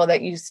 5 people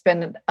that you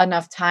spend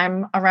enough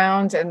time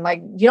around, and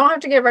like you don't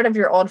have to get rid of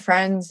your old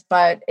friends,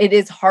 but it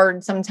is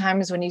hard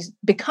sometimes when you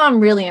become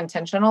really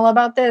intentional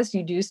about this.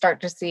 You do start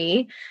to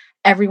see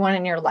everyone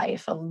in your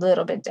life a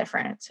little bit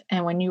different.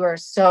 And when you are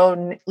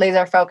so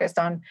laser focused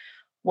on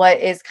what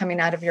is coming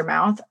out of your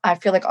mouth, I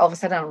feel like all of a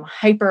sudden I'm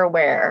hyper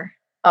aware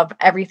of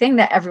everything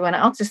that everyone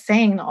else is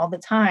saying all the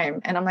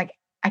time. And I'm like,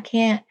 I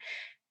can't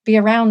be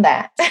around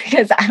that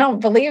because I don't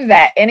believe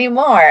that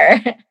anymore.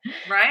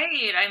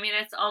 Right. I mean,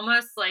 it's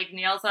almost like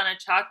nails on a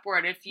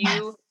chalkboard. If you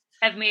Yes.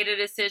 have made a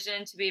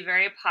decision to be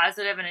very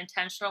positive and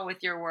intentional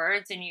with your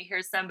words, and you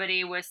hear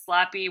somebody with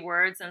sloppy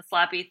words and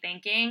sloppy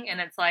thinking, and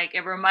it's like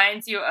it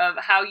reminds you of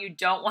how you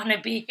don't want to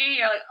be,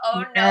 you're like,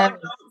 oh no, Yes.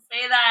 don't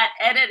say that.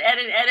 Edit,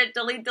 edit, edit,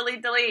 delete,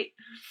 delete, delete.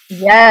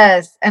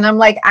 Yes. And I'm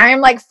like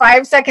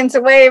 5 seconds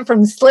away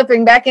from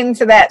slipping back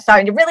into that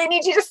thought. You really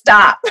need you to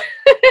stop.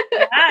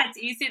 Yeah, it's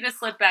easy to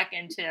slip back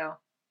into.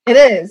 It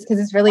is because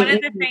it's really One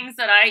of the easy. things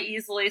that I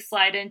easily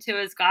slide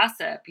into is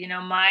gossip.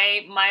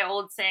 My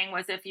old saying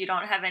was, if you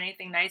don't have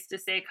anything nice to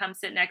say, come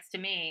sit next to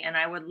me. And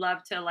I would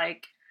love to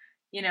like,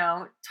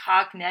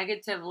 talk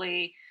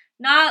negatively,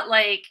 not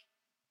like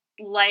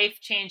life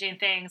changing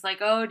things like,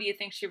 oh, do you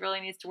think she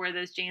really needs to wear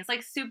those jeans?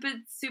 Like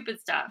stupid, stupid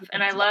stuff.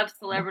 And I love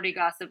celebrity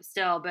gossip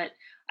still, but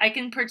I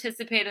can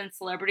participate in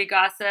celebrity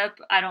gossip.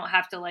 I don't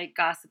have to like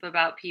gossip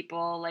about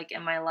people like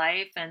in my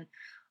life. And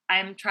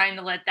I'm trying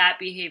to let that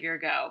behavior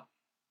go.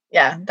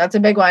 Yeah, that's a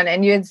big one.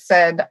 And you had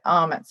said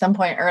at some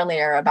point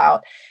earlier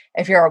about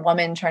if you're a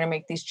woman trying to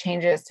make these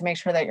changes to make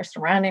sure that you're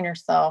surrounding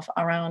yourself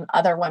around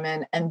other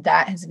women. And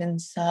that has been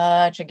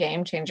such a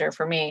game changer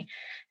for me.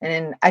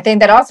 And I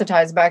think that also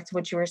ties back to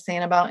what you were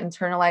saying about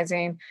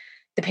internalizing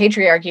the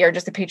patriarchy or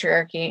just the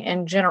patriarchy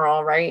in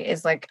general, right?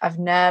 Is like I've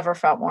never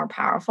felt more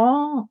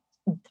powerful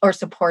or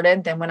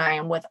supported than when I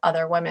am with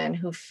other women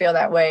who feel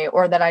that way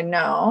or that I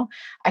know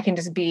I can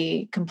just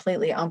be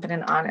completely open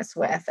and honest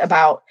with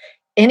about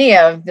any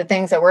of the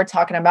things that we're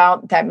talking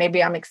about that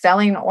maybe I'm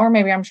excelling or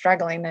maybe I'm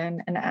struggling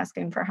in and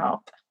asking for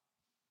help.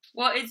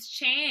 Well, it's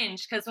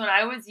changed because when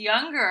I was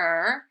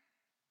younger,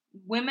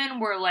 women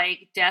were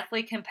like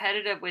deathly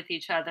competitive with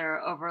each other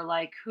over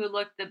like who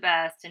looked the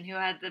best and who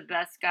had the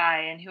best guy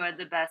and who had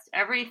the best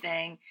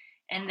everything.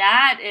 And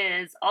that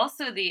is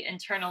also the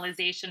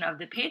internalization of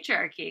the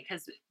patriarchy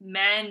because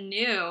men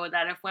knew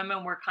that if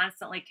women were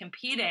constantly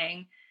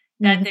competing,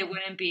 that they Mhm.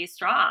 wouldn't be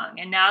strong.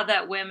 And now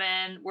that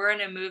we're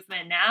in a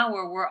movement now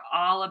where we're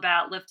all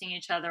about lifting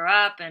each other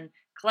up and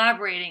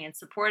collaborating and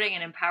supporting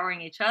and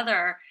empowering each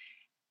other,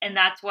 and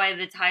that's why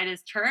the tide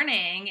is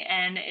turning,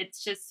 and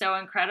it's just so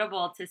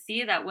incredible to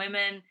see that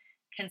women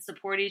can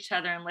support each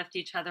other and lift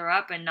each other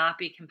up and not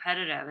be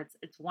competitive.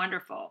 It's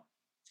wonderful.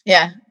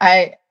 Yeah,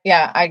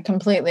 I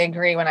completely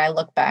agree when I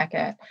look back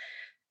at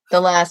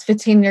the last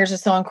 15 years or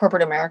so in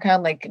corporate America,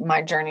 like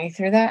my journey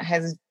through that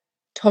has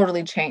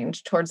totally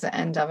changed towards the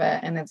end of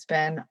it and it's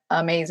been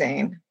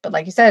amazing. But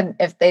like you said,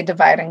 if they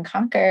divide and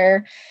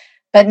conquer,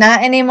 but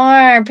not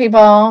anymore,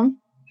 people.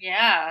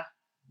 Yeah.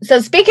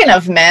 So speaking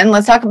of men,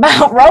 let's talk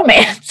about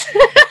romance.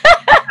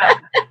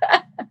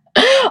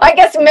 I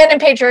guess men and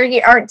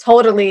patriarchy aren't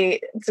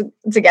totally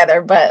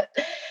together, but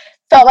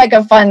felt like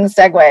a fun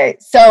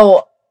segue.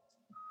 So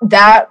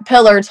that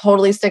pillar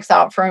totally sticks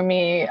out for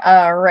me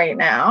right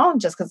now,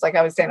 just because, like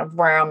I was saying, of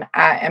where I'm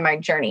at in my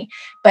journey.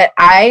 But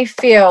I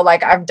feel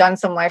like I've done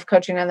some life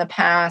coaching in the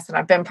past, and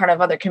I've been part of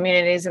other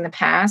communities in the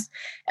past.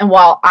 And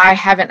while I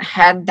haven't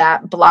had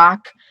that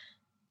block,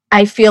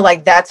 I feel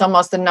like that's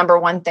almost the number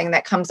one thing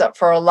that comes up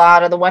for a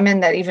lot of the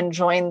women that even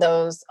join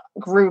those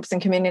groups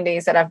and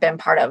communities that I've been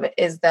part of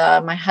is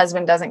the my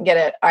husband doesn't get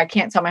it. I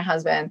can't tell my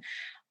husband,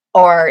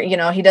 or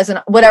he doesn't,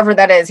 whatever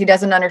that is, he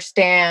doesn't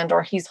understand,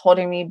 or he's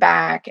holding me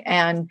back.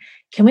 And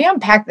can we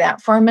unpack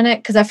that for a minute?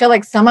 Because I feel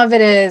like some of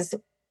it is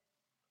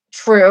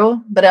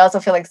true, but I also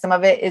feel like some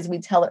of it is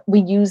we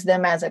use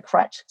them as a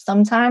crutch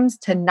sometimes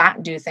to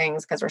not do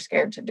things because we're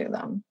scared to do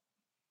them.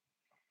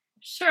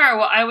 Sure.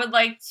 Well, I would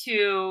like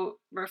to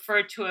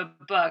refer to a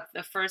book,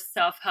 the first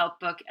self help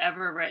book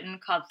ever written,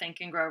 called Think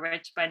and Grow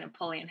Rich by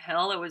Napoleon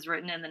Hill. It was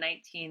written in the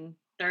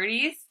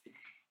 1930s.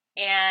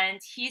 And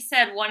he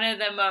said one of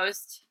the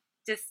most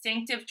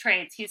distinctive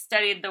traits, he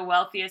studied the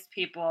wealthiest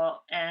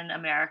people in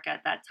America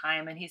at that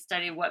time, and he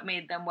studied what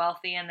made them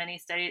wealthy, and then he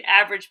studied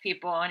average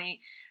people, and he,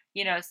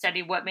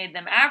 studied what made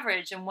them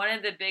average. And one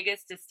of the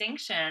biggest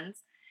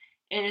distinctions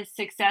is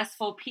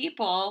successful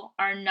people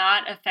are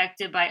not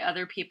affected by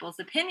other people's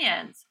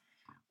opinions,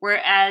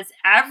 whereas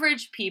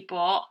average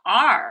people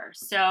are.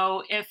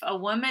 So if a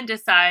woman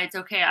decides,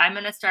 okay, I'm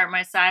going to start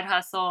my side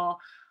hustle,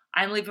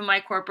 I'm leaving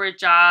my corporate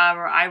job,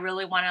 or I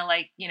really want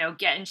to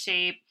get in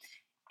shape,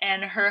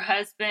 and her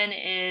husband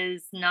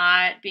is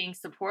not being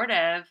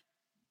supportive,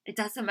 it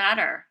doesn't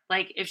matter.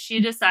 Like if she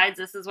decides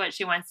this is what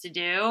she wants to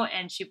do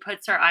and she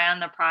puts her eye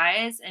on the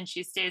prize and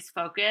she stays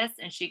focused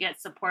and she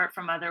gets support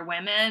from other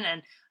women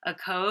and a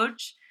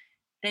coach,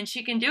 then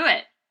she can do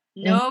it.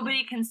 Mhm.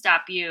 Nobody can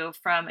stop you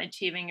from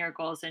achieving your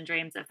goals and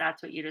dreams if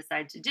that's what you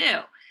decide to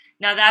do.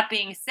 Now, that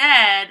being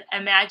said,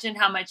 imagine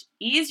how much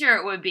easier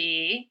it would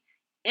be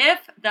if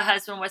the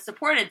husband was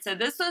supported. So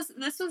this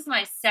was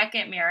my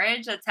second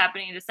marriage that's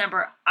happening in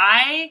December.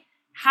 I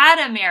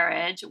had a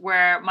marriage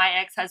where my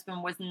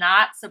ex-husband was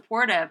not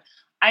supportive.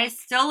 I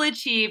still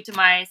achieved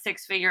my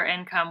six-figure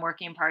income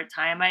working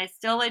part-time. I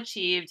still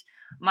achieved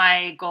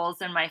my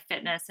goals and my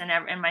fitness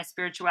and my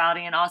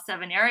spirituality in all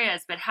seven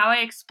areas. But how I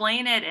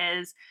explain it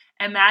is,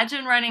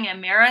 imagine running a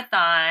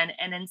marathon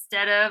and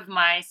instead of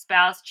my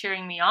spouse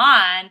cheering me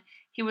on,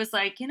 he was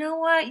like, you know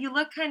what? You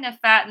look kind of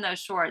fat in those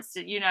shorts.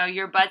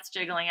 Your butt's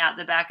jiggling out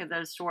the back of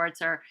those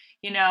shorts. Or,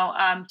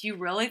 do you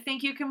really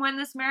think you can win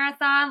this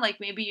marathon? Like,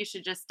 maybe you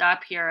should just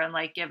stop here and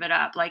like give it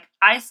up. Like,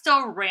 I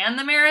still ran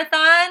the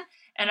marathon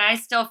and I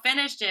still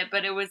finished it,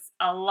 but it was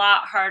a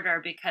lot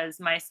harder because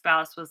my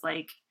spouse was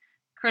like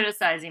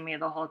criticizing me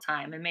the whole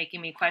time and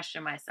making me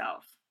question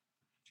myself.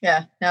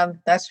 Yeah, no,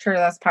 that's true.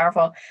 That's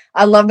powerful.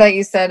 I love that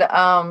you said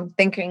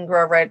Think and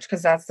Grow Rich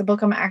because that's the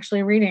book I'm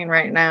actually reading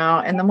right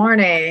now in the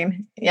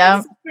morning.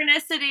 Yeah.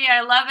 Synchronicity,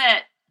 I love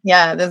it.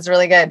 Yeah, that's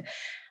really good.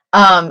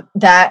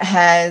 That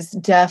has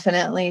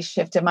definitely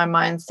shifted my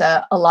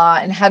mindset a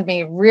lot and had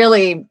me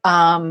really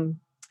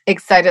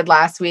excited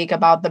last week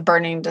about the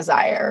burning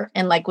desire.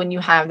 And like when you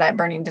have that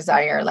burning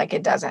desire, like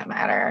it doesn't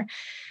matter.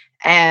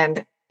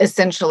 And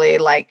essentially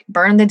like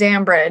burn the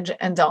damn bridge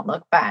and don't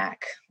look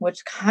back,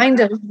 which kind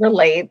of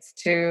relates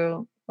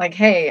to like,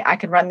 hey, I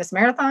could run this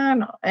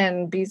marathon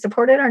and be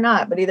supported or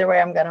not, but either way,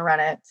 I'm going to run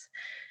it.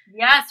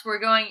 Yes, we're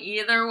going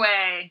either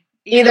way.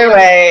 Either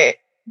way.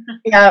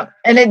 Yeah.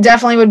 And it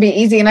definitely would be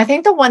easy. And I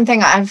think the one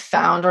thing I've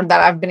found or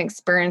that I've been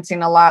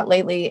experiencing a lot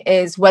lately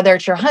is whether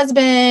it's your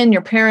husband,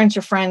 your parents,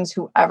 your friends,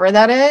 whoever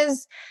that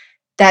is,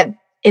 that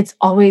it's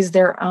always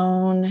their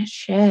own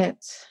shit.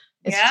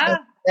 It's just Yeah,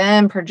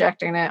 them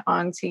projecting it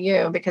onto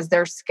you because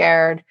they're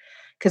scared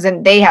because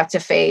then they have to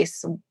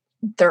face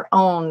their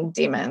own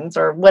demons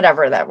or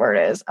whatever that word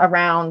is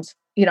around,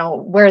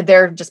 where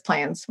they're just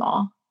playing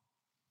small.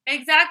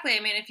 exactly.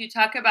 I mean, if you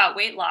talk about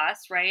weight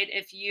loss, right?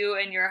 If you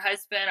and your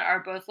husband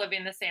are both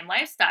living the same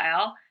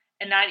lifestyle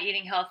and not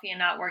eating healthy and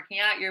not working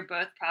out, you're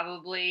both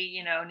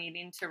probably,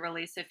 needing to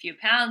release a few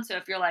pounds. So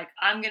if you're like,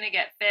 I'm going to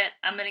get fit,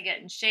 I'm going to get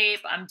in shape,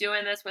 I'm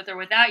doing this with or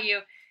without you,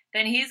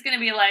 then he's going to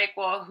be like,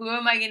 well, who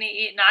am I going to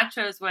eat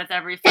nachos with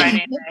every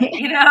Friday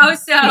night?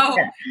 So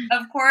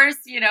of course,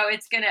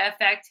 it's going to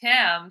affect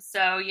him.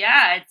 So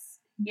yeah, it's,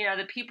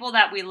 the people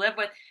that we live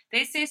with,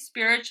 they say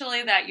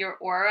spiritually that your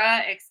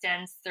aura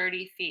extends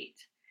 30 feet.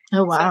 Oh,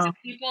 So wow. the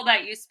people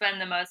that you spend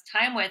the most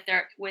time with,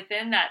 they're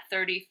within that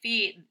 30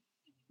 feet.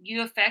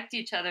 You affect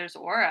each other's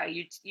aura.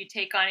 You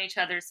take on each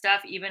other's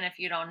stuff, even if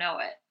you don't know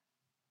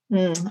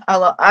it.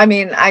 I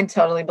mean, I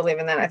totally believe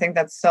in that. I think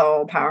that's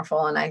so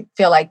powerful. And I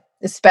feel like,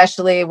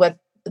 especially with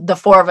the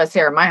four of us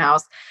here at my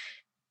house,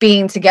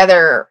 being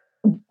together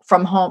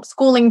from home,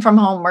 schooling from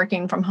home,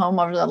 working from home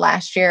over the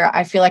last year,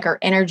 I feel like our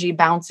energy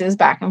bounces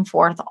back and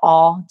forth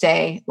all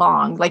day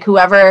long. Like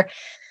whoever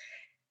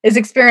is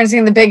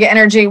experiencing the big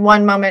energy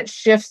one moment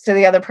shifts to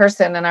the other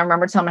person. And I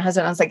remember telling my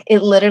husband, I was like,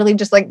 it literally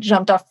just like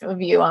jumped off of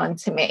you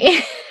onto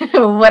me.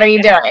 What are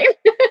you doing?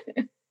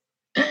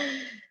 So,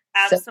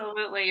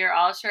 Absolutely. You're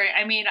all sharing.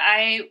 I mean,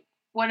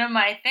 one of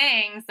my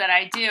things that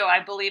I do,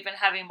 I believe in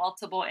having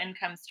multiple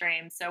income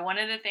streams. So one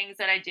of the things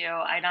that I do,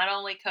 I not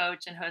only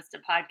coach and host a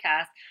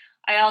podcast,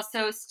 I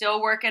also still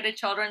work at a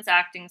children's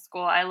acting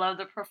school. I love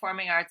the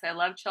performing arts. I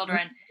love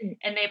children.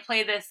 And they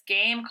play this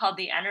game called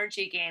the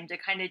energy game to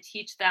kind of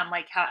teach them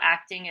like how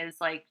acting is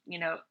like,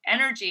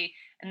 energy.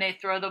 And they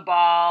throw the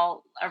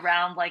ball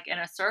around like in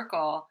a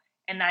circle.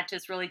 And that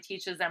just really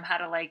teaches them how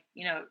to like,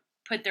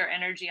 put their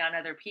energy on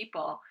other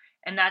people.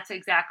 And that's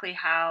exactly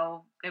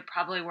how it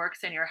probably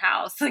works in your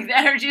house. Like the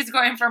energy is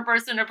going from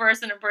person to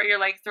person, and you're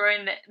like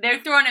they're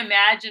throwing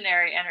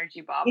imaginary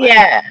energy ball, but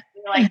yeah.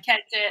 you like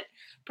catch it,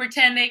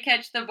 pretend they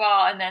catch the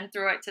ball, and then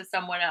throw it to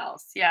someone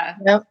else. Yeah.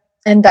 Yep.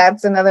 And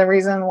that's another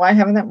reason why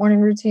having that morning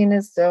routine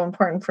is so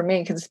important for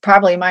me because it's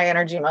probably my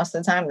energy most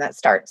of the time that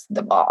starts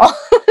the ball.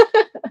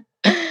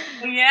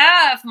 Well,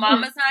 yeah. If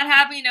mama's not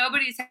happy,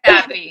 nobody's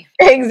happy.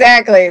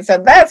 Exactly. So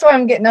that's why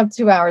I'm getting up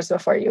 2 hours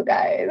before you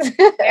guys.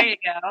 There you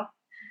go.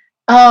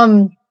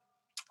 um,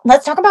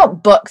 let's talk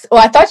about books.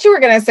 Well, I thought you were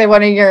going to say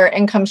one of your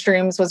income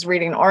streams was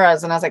reading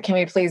auras, and I was like, can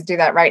we please do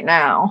that right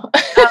now?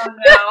 Oh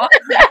no,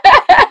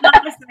 I'm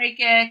not a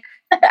psychic.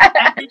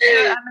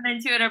 I'm an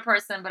intuitive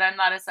person, but I'm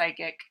not a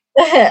psychic.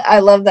 I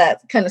love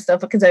that kind of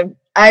stuff because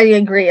I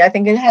agree. I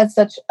think it has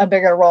such a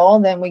bigger role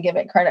than we give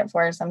it credit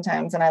for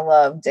sometimes. And I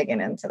love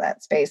digging into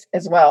that space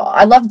as well.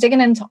 I love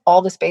digging into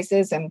all the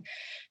spaces and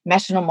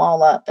meshing them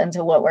all up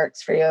into what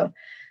works for you.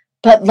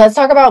 But let's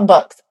talk about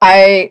books.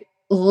 I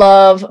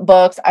love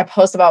books. I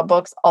post about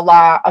books a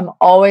lot. I'm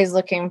always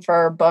looking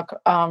for book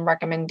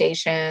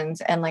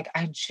recommendations. And like,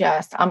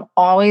 I'm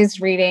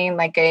always reading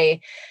like a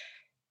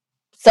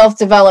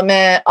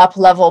self-development up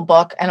level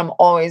book, and I'm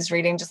always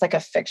reading just like a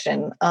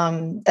fiction.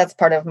 That's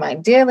part of my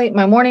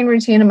morning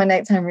routine and my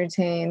nighttime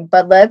routine.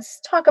 But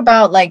let's talk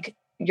about like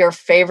your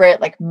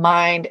favorite like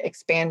mind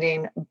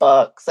expanding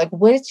books. Like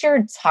what's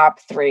your top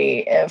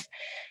 3 if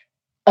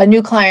a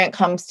new client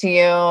comes to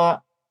you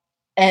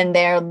and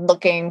they're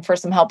looking for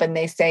some help and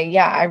they say,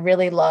 yeah, I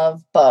really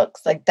love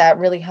books, like that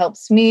really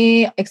helps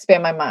me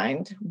expand my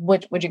mind?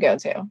 Which would you go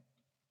to?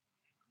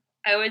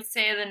 I would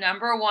say the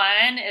number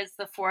one is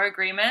The Four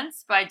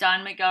Agreements by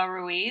Don Miguel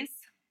Ruiz.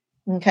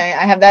 Okay,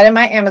 I have that in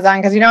my Amazon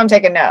because I'm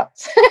taking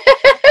notes.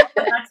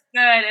 That's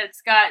good.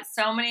 It's got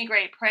so many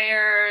great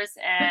prayers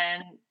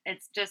and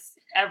it's just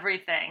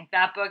everything.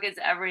 That book is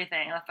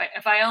everything.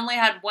 If I only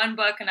had one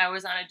book and I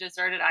was on a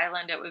deserted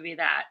island, it would be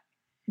that.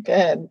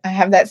 Good. I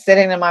have that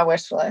sitting in my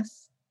wish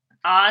list.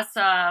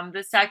 Awesome.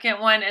 The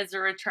second one is A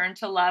Return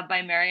to Love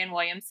by Marianne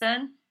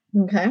Williamson.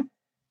 Okay.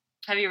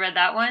 Have you read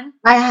that one?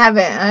 I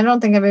haven't. I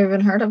don't think I've even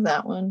heard of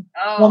that one.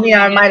 Oh,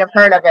 Well, I might have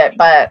heard of it,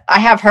 but I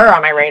have her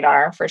on my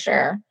radar for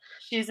sure.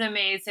 She's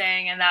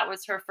amazing. And that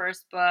was her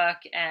first book.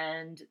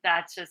 And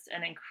that's just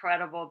an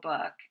incredible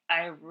book.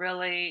 I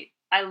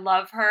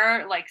love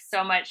her like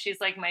so much.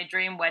 She's like my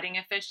dream wedding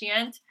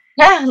officiant.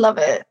 Yeah, I love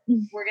it.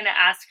 We're going to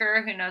ask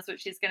her, who knows what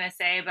she's going to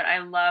say, but I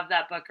love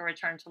that book, A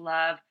Return to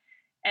Love.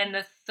 And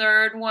the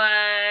third one,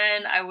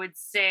 I would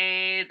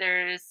say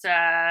there's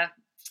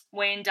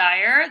Wayne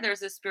Dyer.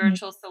 There's a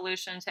spiritual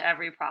solution to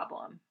every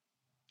problem.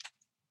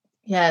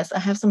 Yes, I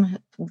have some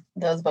of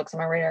those books on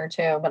my radar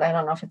too, but I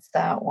don't know if it's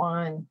that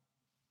one.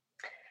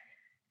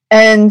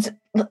 And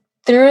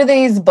through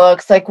these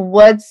books, like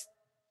what's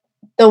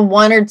the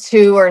one or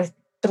two or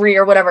 3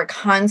 or whatever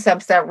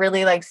concepts that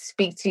really like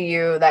speak to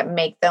you that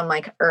make them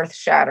like earth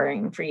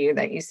shattering for you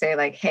that you say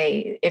like,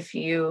 hey, if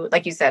you,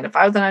 like you said, if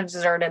I was on a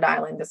deserted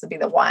island, this would be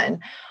the one.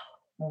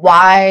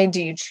 Why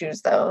do you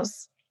choose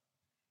those?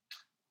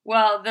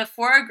 Well, the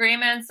four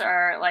agreements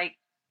are like,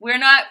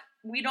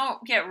 we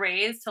don't get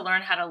raised to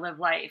learn how to live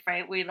life,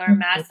 right? We learn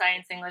math,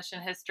 science, English,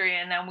 and history,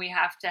 and then we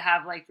have to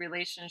have like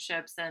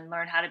relationships and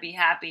learn how to be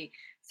happy.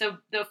 So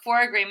the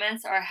four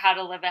agreements are how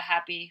to live a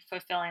happy,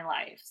 fulfilling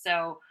life.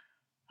 So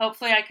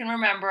hopefully I can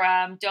remember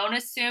them. Don't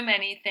assume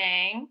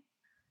anything.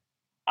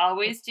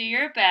 Always do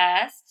your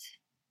best.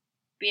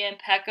 Be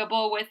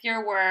impeccable with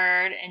your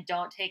word and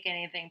don't take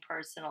anything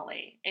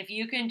personally. If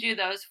you can do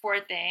those four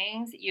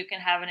things, you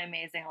can have an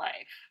amazing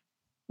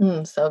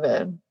life. So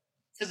good.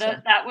 So So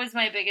that was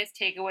my biggest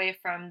takeaway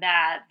from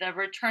that. The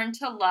Return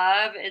to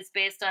Love is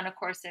based on A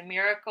Course in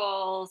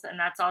Miracles, and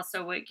that's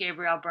also what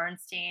Gabrielle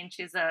Bernstein,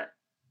 she's a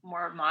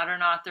more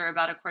modern author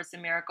about A Course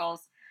in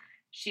Miracles.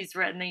 She's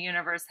written The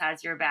Universe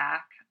Has Your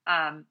Back.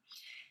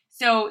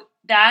 So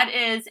that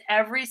is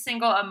every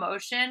single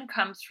emotion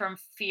comes from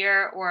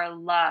fear or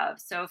love.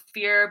 So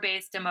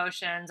fear-based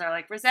emotions are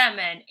like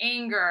resentment,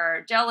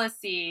 anger,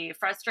 jealousy,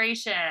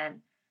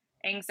 frustration,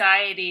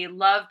 anxiety.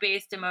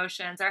 Love-based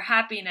emotions are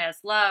happiness,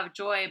 love,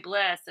 joy,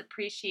 bliss,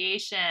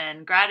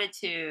 appreciation,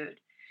 gratitude.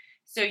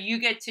 So you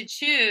get to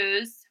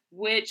choose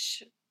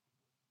which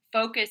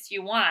focus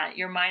you want.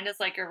 Your mind is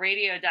like a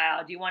radio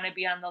dial. Do you want to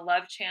be on the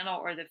love channel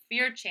or the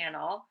fear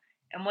channel?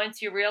 And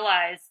once you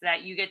realize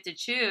that you get to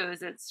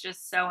choose, it's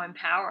just so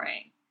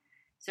empowering.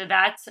 So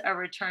that's a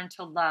return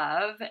to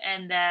love.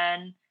 And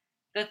then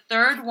the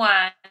third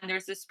one,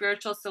 there's a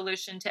spiritual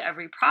solution to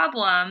every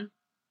problem.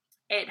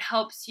 It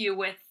helps you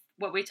with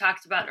what we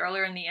talked about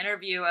earlier in the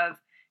interview of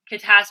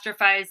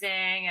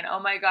catastrophizing and,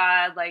 oh my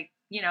God, like,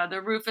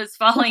 the roof is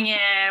falling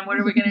in. What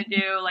are we going to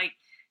do? Like,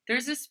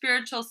 there's a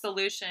spiritual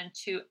solution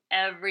to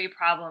every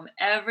problem.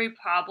 Every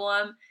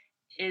problem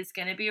is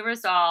going to be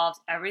resolved.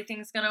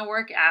 Everything's going to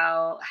work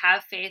out.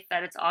 Have faith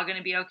that it's all going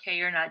to be okay.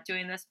 You're not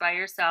doing this by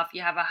yourself.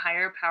 You have a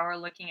higher power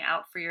looking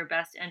out for your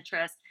best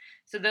interest.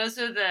 So those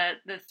are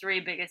the three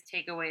biggest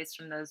takeaways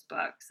from those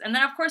books. And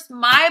then, of course,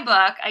 my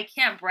book, I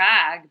can't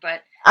brag,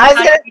 but I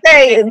was going to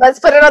say, let's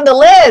put it on the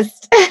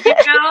list.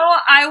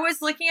 I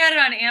was looking at it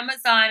on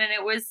Amazon, and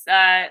it was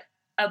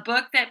a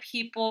book that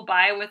people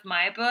buy with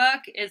my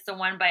book is the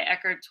one by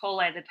Eckhart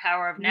Tolle, The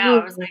Power of Now.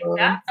 I was like,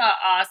 that's an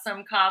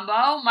awesome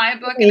combo. My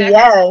book and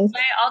Eckhart Tolle,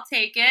 I'll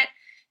take it.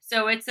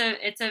 So it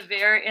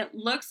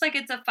looks like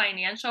it's a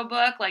financial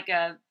book, like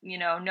a,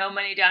 no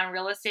money down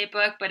real estate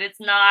book, but it's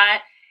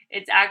not.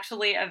 It's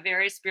actually a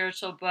very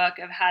spiritual book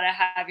of how to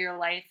have your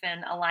life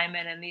in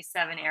alignment in these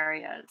 7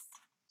 areas.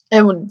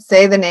 And would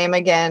say the name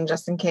again,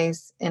 just in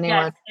case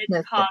anyone. Yes,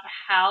 it's called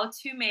How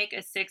to Make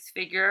a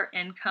Six-Figure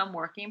Income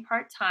Working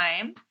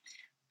Part-Time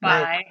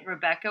by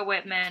Rebecca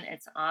Whitman.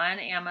 It's on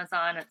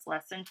Amazon. It's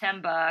less than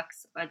 $10.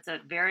 It's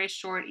a very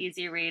short,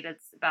 easy read.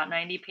 It's about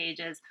 90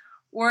 pages.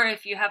 Or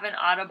if you have an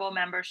Audible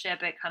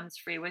membership, it comes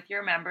free with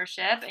your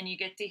membership, and you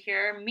get to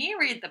hear me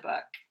read the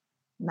book.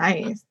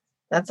 Nice.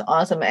 That's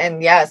awesome.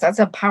 And yes, that's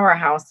a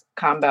powerhouse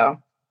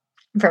combo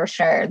for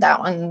sure. That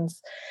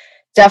one's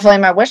definitely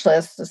my wish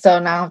list. So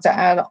now I have to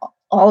add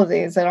all of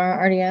these that are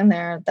already in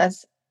there.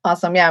 That's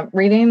awesome. Yeah.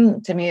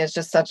 Reading to me is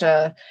just such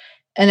an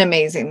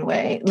amazing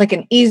way, like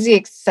an easy,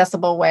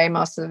 accessible way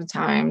most of the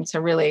time to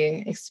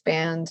really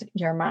expand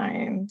your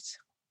mind.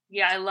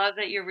 Yeah. I love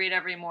that you read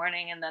every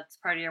morning and that's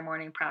part of your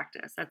morning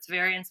practice. That's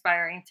very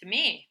inspiring to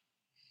me.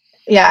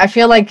 Yeah. I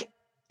feel like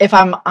if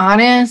I'm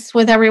honest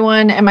with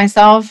everyone and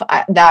myself,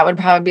 that would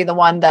probably be the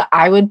one that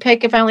I would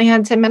pick if I only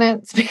had 10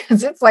 minutes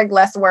because it's like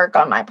less work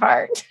on my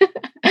part.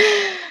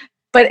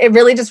 But it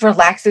really just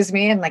relaxes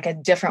me in like a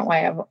different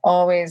way. I've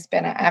always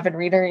been an avid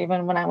reader,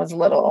 even when I was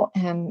little.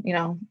 And,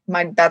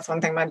 that's one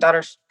thing my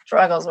daughter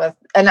struggles with.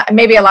 And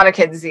maybe a lot of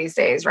kids these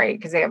days, right?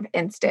 Because they have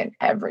instant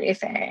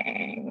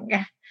everything.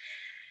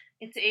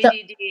 It's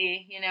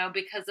ADD,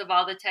 because of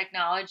all the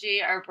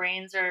technology, our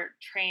brains are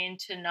trained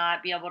to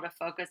not be able to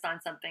focus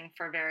on something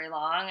for very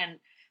long. And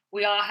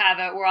we all have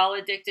it. We're all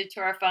addicted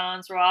to our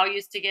phones. We're all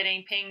used to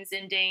getting pings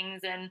and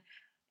dings and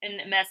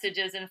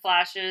messages and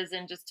flashes,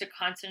 and just to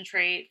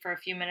concentrate for a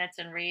few minutes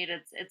and read.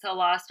 It's a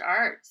lost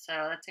art. So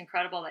that's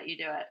incredible that you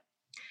do it.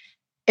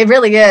 It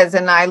really is.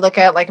 And I look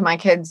at like my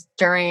kids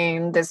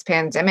during this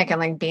pandemic and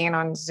like being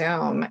on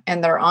Zoom,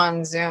 and they're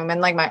on Zoom,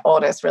 and like my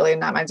oldest, really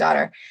not my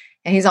daughter.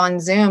 And he's on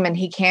Zoom and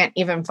he can't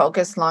even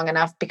focus long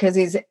enough because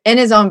he's in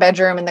his own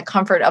bedroom in the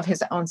comfort of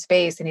his own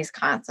space. And he's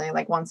constantly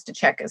like wants to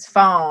check his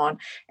phone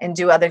and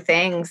do other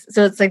things.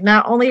 So it's like,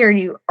 not only are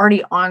you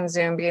already on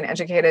Zoom being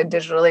educated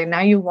digitally,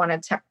 now you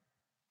want to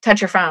touch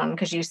your phone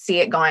because you see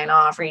it going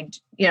off or,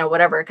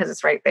 whatever, because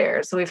it's right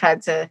there. So we've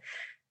had to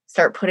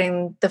start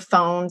putting the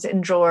phones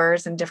in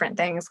drawers and different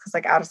things because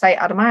like out of sight,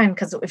 out of mind.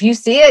 Because if you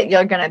see it,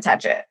 you're going to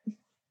touch it.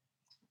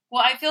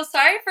 Well, I feel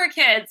sorry for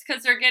kids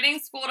because they're getting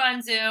schooled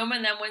on Zoom,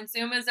 and then when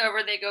Zoom is over,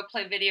 they go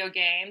play video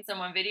games, and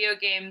when video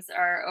games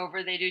are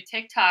over, they do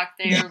TikTok.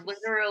 They are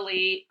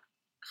literally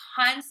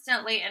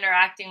constantly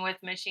interacting with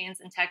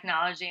machines and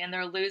technology, and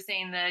they're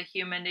losing the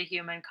human to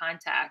human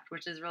contact,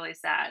 which is really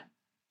sad.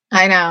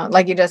 I know,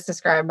 like you just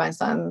described my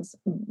son's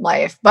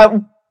life, but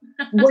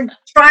we're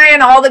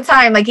trying all the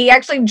time. Like he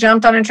actually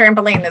jumped on a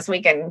trampoline this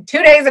weekend,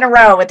 2 days in a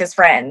row with his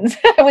friends,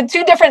 with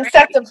two different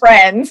sets Great. of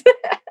friends.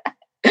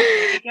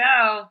 There you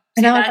go.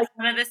 And See, I was that's like,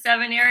 one of the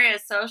 7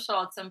 areas,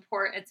 social. It's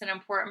important. It's an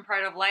important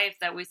part of life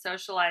that we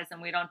socialize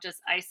and we don't just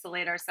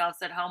isolate ourselves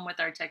at home with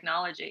our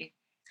technology.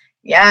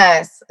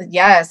 yes,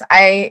 yes.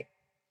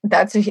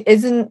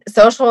 Isn't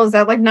social, is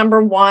that like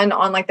number one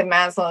on like the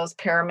Maslow's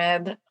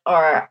pyramid,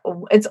 or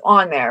it's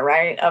on there,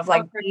 right? Of Oh,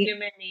 like, for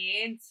human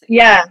needs?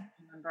 Yeah, I yeah, don't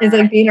it's remember.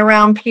 like being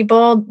around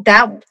people.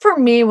 That for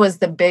me was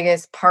the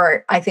biggest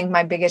part. I think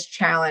my biggest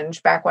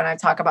challenge back when I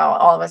talk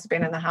about all of us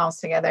being in the house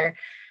together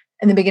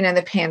in the beginning of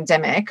the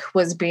pandemic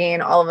was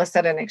being all of a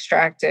sudden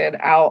extracted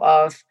out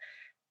of,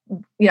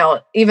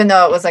 even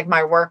though it was like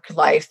my work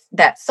life,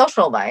 that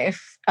social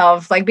life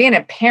of like being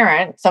a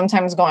parent,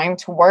 sometimes going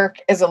to work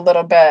is a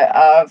little bit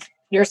of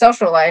your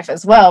social life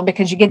as well,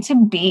 because you get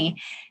to be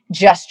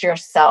just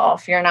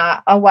yourself. You're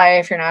not a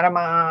wife, you're not a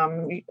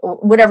mom,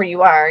 whatever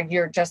you are,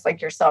 you're just like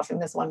yourself in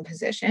this one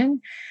position.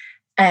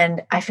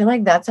 And I feel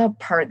like that's a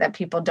part that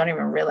people don't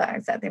even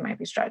realize that they might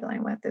be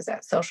struggling with, is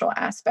that social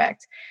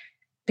aspect,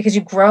 because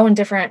you grow in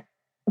different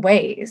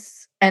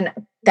ways. And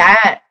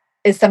that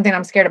is something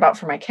I'm scared about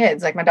for my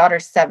kids. Like my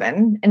daughter's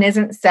 7, and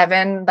isn't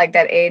 7 like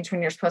that age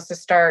when you're supposed to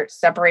start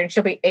separating?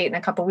 She'll be 8 in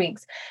a couple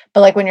weeks.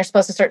 But like when you're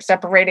supposed to start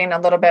separating a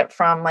little bit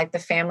from like the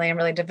family and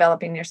really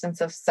developing your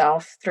sense of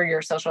self through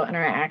your social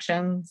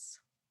interactions.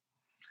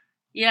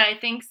 Yeah, I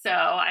think so.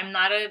 I'm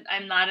not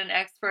an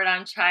expert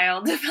on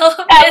child Yeah,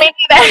 development. me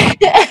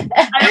neither.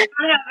 I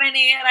don't have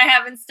any, and I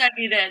haven't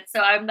studied it,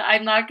 so I'm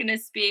not going to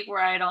speak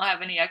where I don't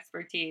have any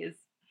expertise.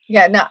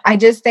 Yeah, no, I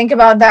just think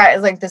about that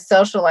as like the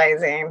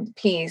socializing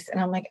piece.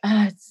 And I'm like,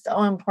 it's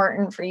so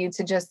important for you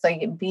to just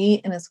like be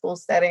in a school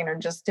setting, or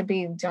just to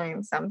be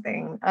doing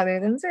something other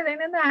than sitting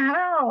in the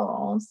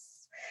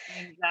house.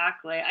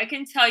 Exactly. I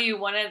can tell you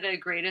one of the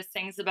greatest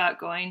things about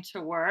going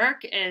to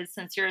work is,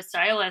 since you're a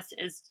stylist,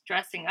 is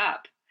dressing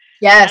up.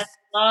 I Yes.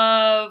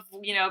 love,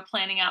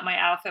 planning out my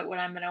outfit, what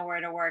I'm going to wear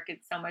to work.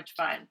 It's so much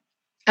fun.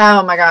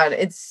 Oh my God,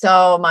 it's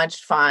so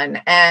much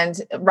fun.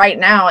 And right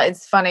now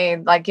it's funny,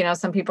 like,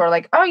 some people are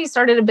like, oh, you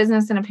started a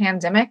business in a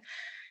pandemic,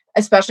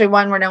 especially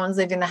one where no one's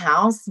leaving the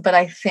house. But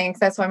I think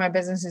that's why my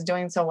business is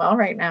doing so well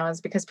right now,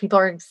 is because people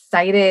are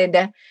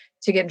excited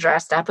to get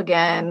dressed up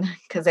again,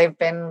 because they've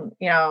been,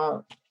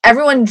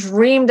 everyone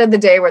dreamed of the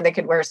day where they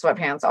could wear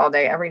sweatpants all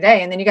day, every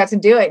day. And then you got to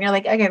do it and you're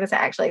like, okay, this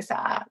actually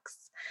sucks.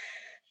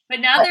 But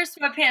now there's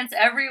sweatpants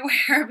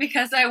everywhere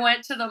because I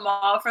went to the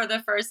mall for the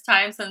first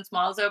time since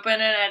malls open,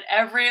 and at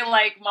every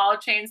like mall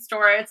chain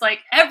store, it's like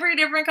every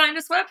different kind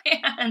of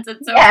sweatpants.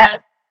 It's so Yeah. fun.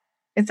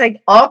 It's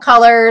like all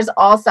colors,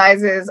 all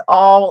sizes,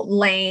 all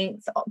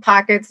lengths,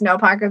 pockets, no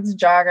pockets,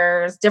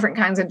 joggers, different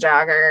kinds of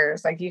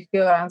joggers. Like you could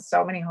go on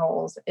so many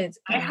holes. It's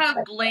I have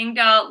blinged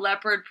out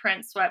leopard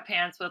print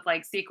sweatpants with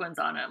like sequins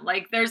on them.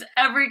 Like there's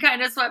every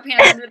kind of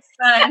sweatpants under the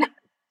sun.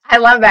 I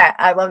love that.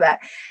 I love that.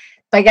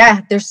 But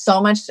yeah, there's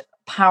so much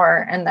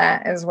power in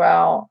that as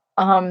well.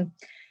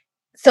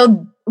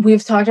 So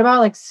we've talked about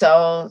like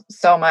so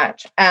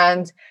much.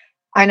 And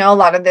I know a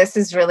lot of this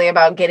is really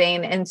about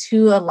getting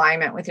into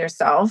alignment with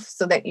yourself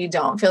so that you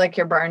don't feel like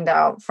you're burned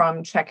out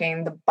from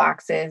checking the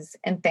boxes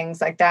and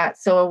things like that.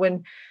 So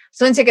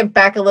to take it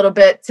back a little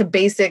bit to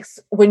basics,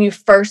 when you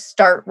first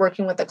start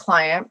working with a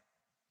client,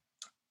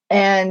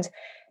 and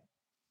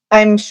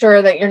I'm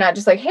sure that you're not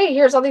just like, hey,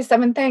 here's all these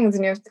 7 things,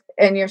 and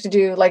you have to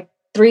do like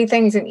 3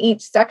 things in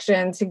each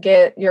section to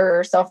get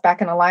yourself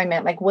back in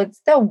alignment. Like,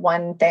 what's the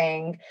one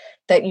thing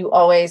that you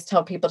always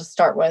tell people to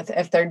start with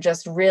if they're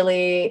just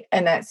really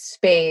in that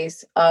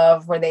space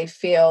of where they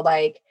feel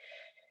like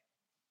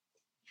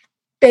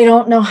they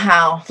don't know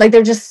how, like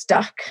they're just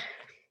stuck?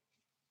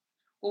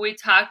 Well, we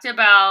talked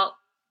about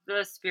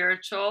the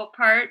spiritual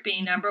part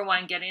being number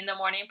one, getting the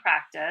morning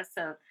practice.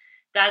 So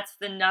that's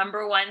the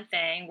number one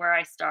thing where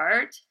I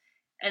start.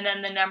 And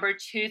then the number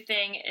two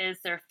thing is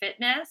their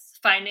fitness,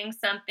 finding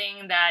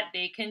something that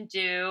they can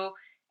do.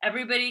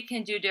 Everybody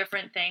can do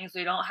different things.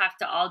 We don't have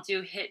to all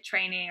do HIIT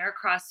training or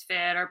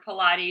CrossFit or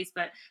Pilates,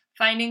 but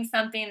finding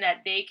something that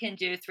they can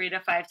do 3 to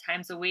 5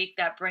 times a week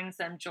that brings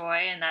them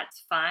joy and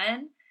that's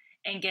fun,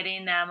 and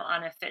getting them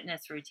on a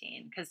fitness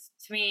routine. Because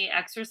to me,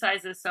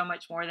 exercise is so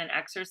much more than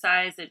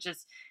exercise. It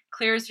just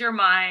clears your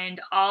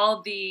mind.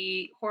 All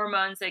the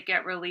hormones that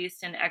get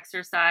released in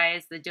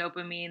exercise, the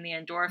dopamine, the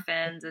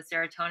endorphins, the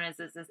serotonin,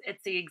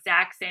 it's the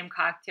exact same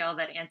cocktail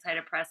that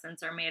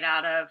antidepressants are made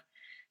out of.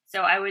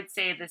 So I would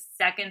say the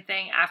second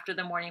thing after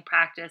the morning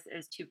practice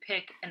is to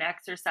pick an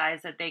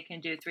exercise that they can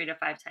do 3 to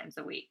 5 times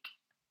a week.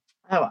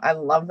 Oh, I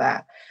love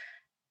that.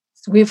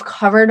 So we've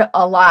covered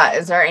a lot.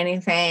 Is there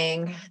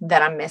anything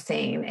that I'm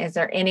missing? Is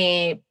there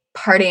any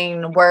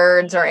parting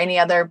words or any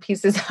other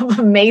pieces of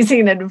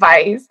amazing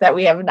advice that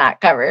we have not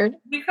covered?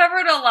 We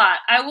covered a lot.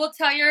 I will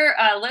tell your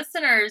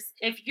listeners,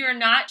 if you're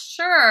not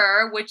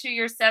sure which of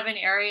your 7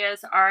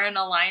 areas are in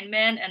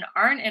alignment and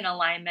aren't in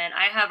alignment,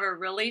 I have a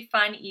really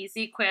fun,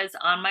 easy quiz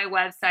on my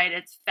website.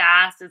 It's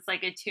fast. It's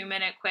like a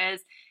 2-minute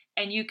quiz.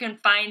 And you can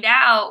find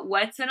out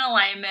what's in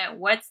alignment,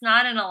 what's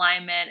not in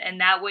alignment. And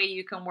that way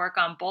you can work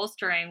on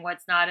bolstering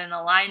what's not in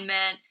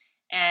alignment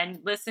and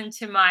listen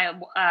to my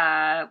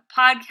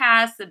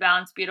podcast, The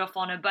Balanced,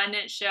 Beautiful, and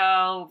Abundant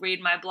Show,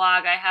 read my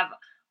blog.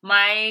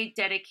 My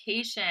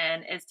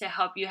dedication is to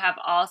help you have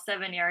all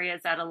 7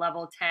 areas at a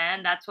level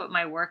 10. That's what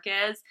my work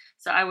is.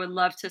 So I would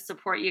love to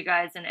support you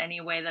guys in any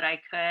way that I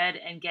could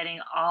in getting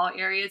all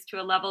areas to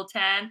a level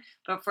 10.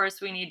 But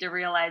first, we need to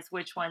realize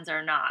which ones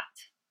are not.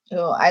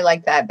 Oh, I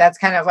like that. That's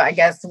kind of, I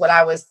guess, what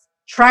I was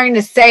trying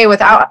to say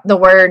without the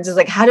words is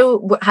like, how do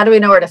we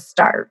know where to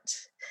start?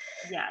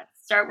 Yeah,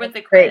 start with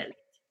the quiz. Great.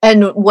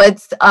 And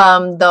what's the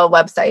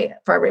website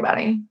for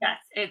everybody? Yes,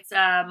 it's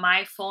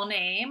my full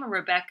name,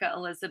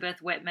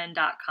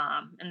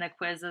 RebeccaElizabethWhitman.com. And the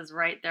quiz is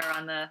right there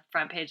on the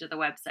front page of the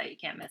website. You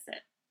can't miss it.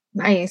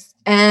 Nice.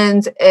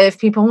 And if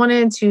people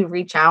wanted to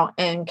reach out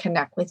and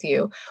connect with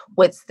you,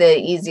 what's the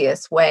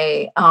easiest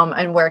way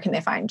and where can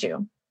they find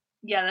you?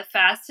 Yeah, the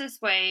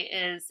fastest way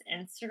is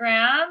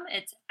Instagram.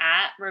 It's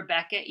at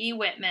Rebecca E.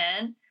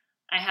 Whitman.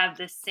 I have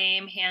the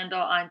same handle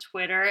on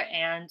Twitter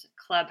and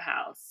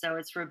Clubhouse. So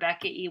it's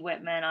Rebecca E.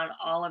 Whitman on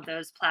all of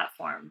those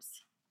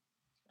platforms.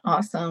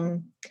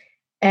 Awesome.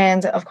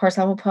 And of course,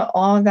 I will put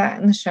all of that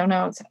in the show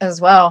notes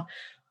as well.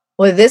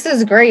 Well, this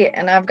is great.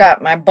 And I've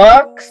got my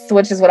books,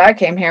 which is what I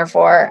came here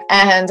for.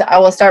 And I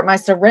will start my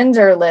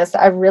surrender list.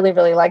 I really,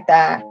 really like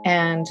that.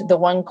 And the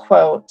one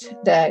quote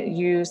that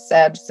you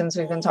said, since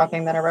we've been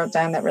talking, that I wrote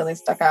down that really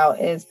stuck out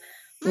is,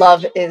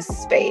 love is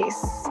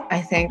space.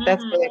 I think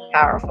that's really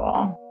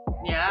powerful.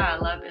 Yeah,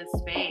 love is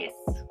space.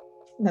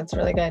 That's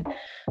really good.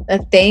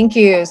 Thank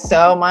you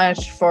so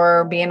much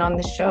for being on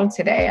the show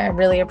today. I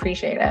really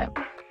appreciate it.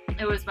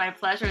 It was my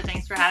pleasure.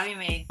 Thanks for having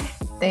me.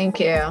 Thank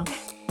you.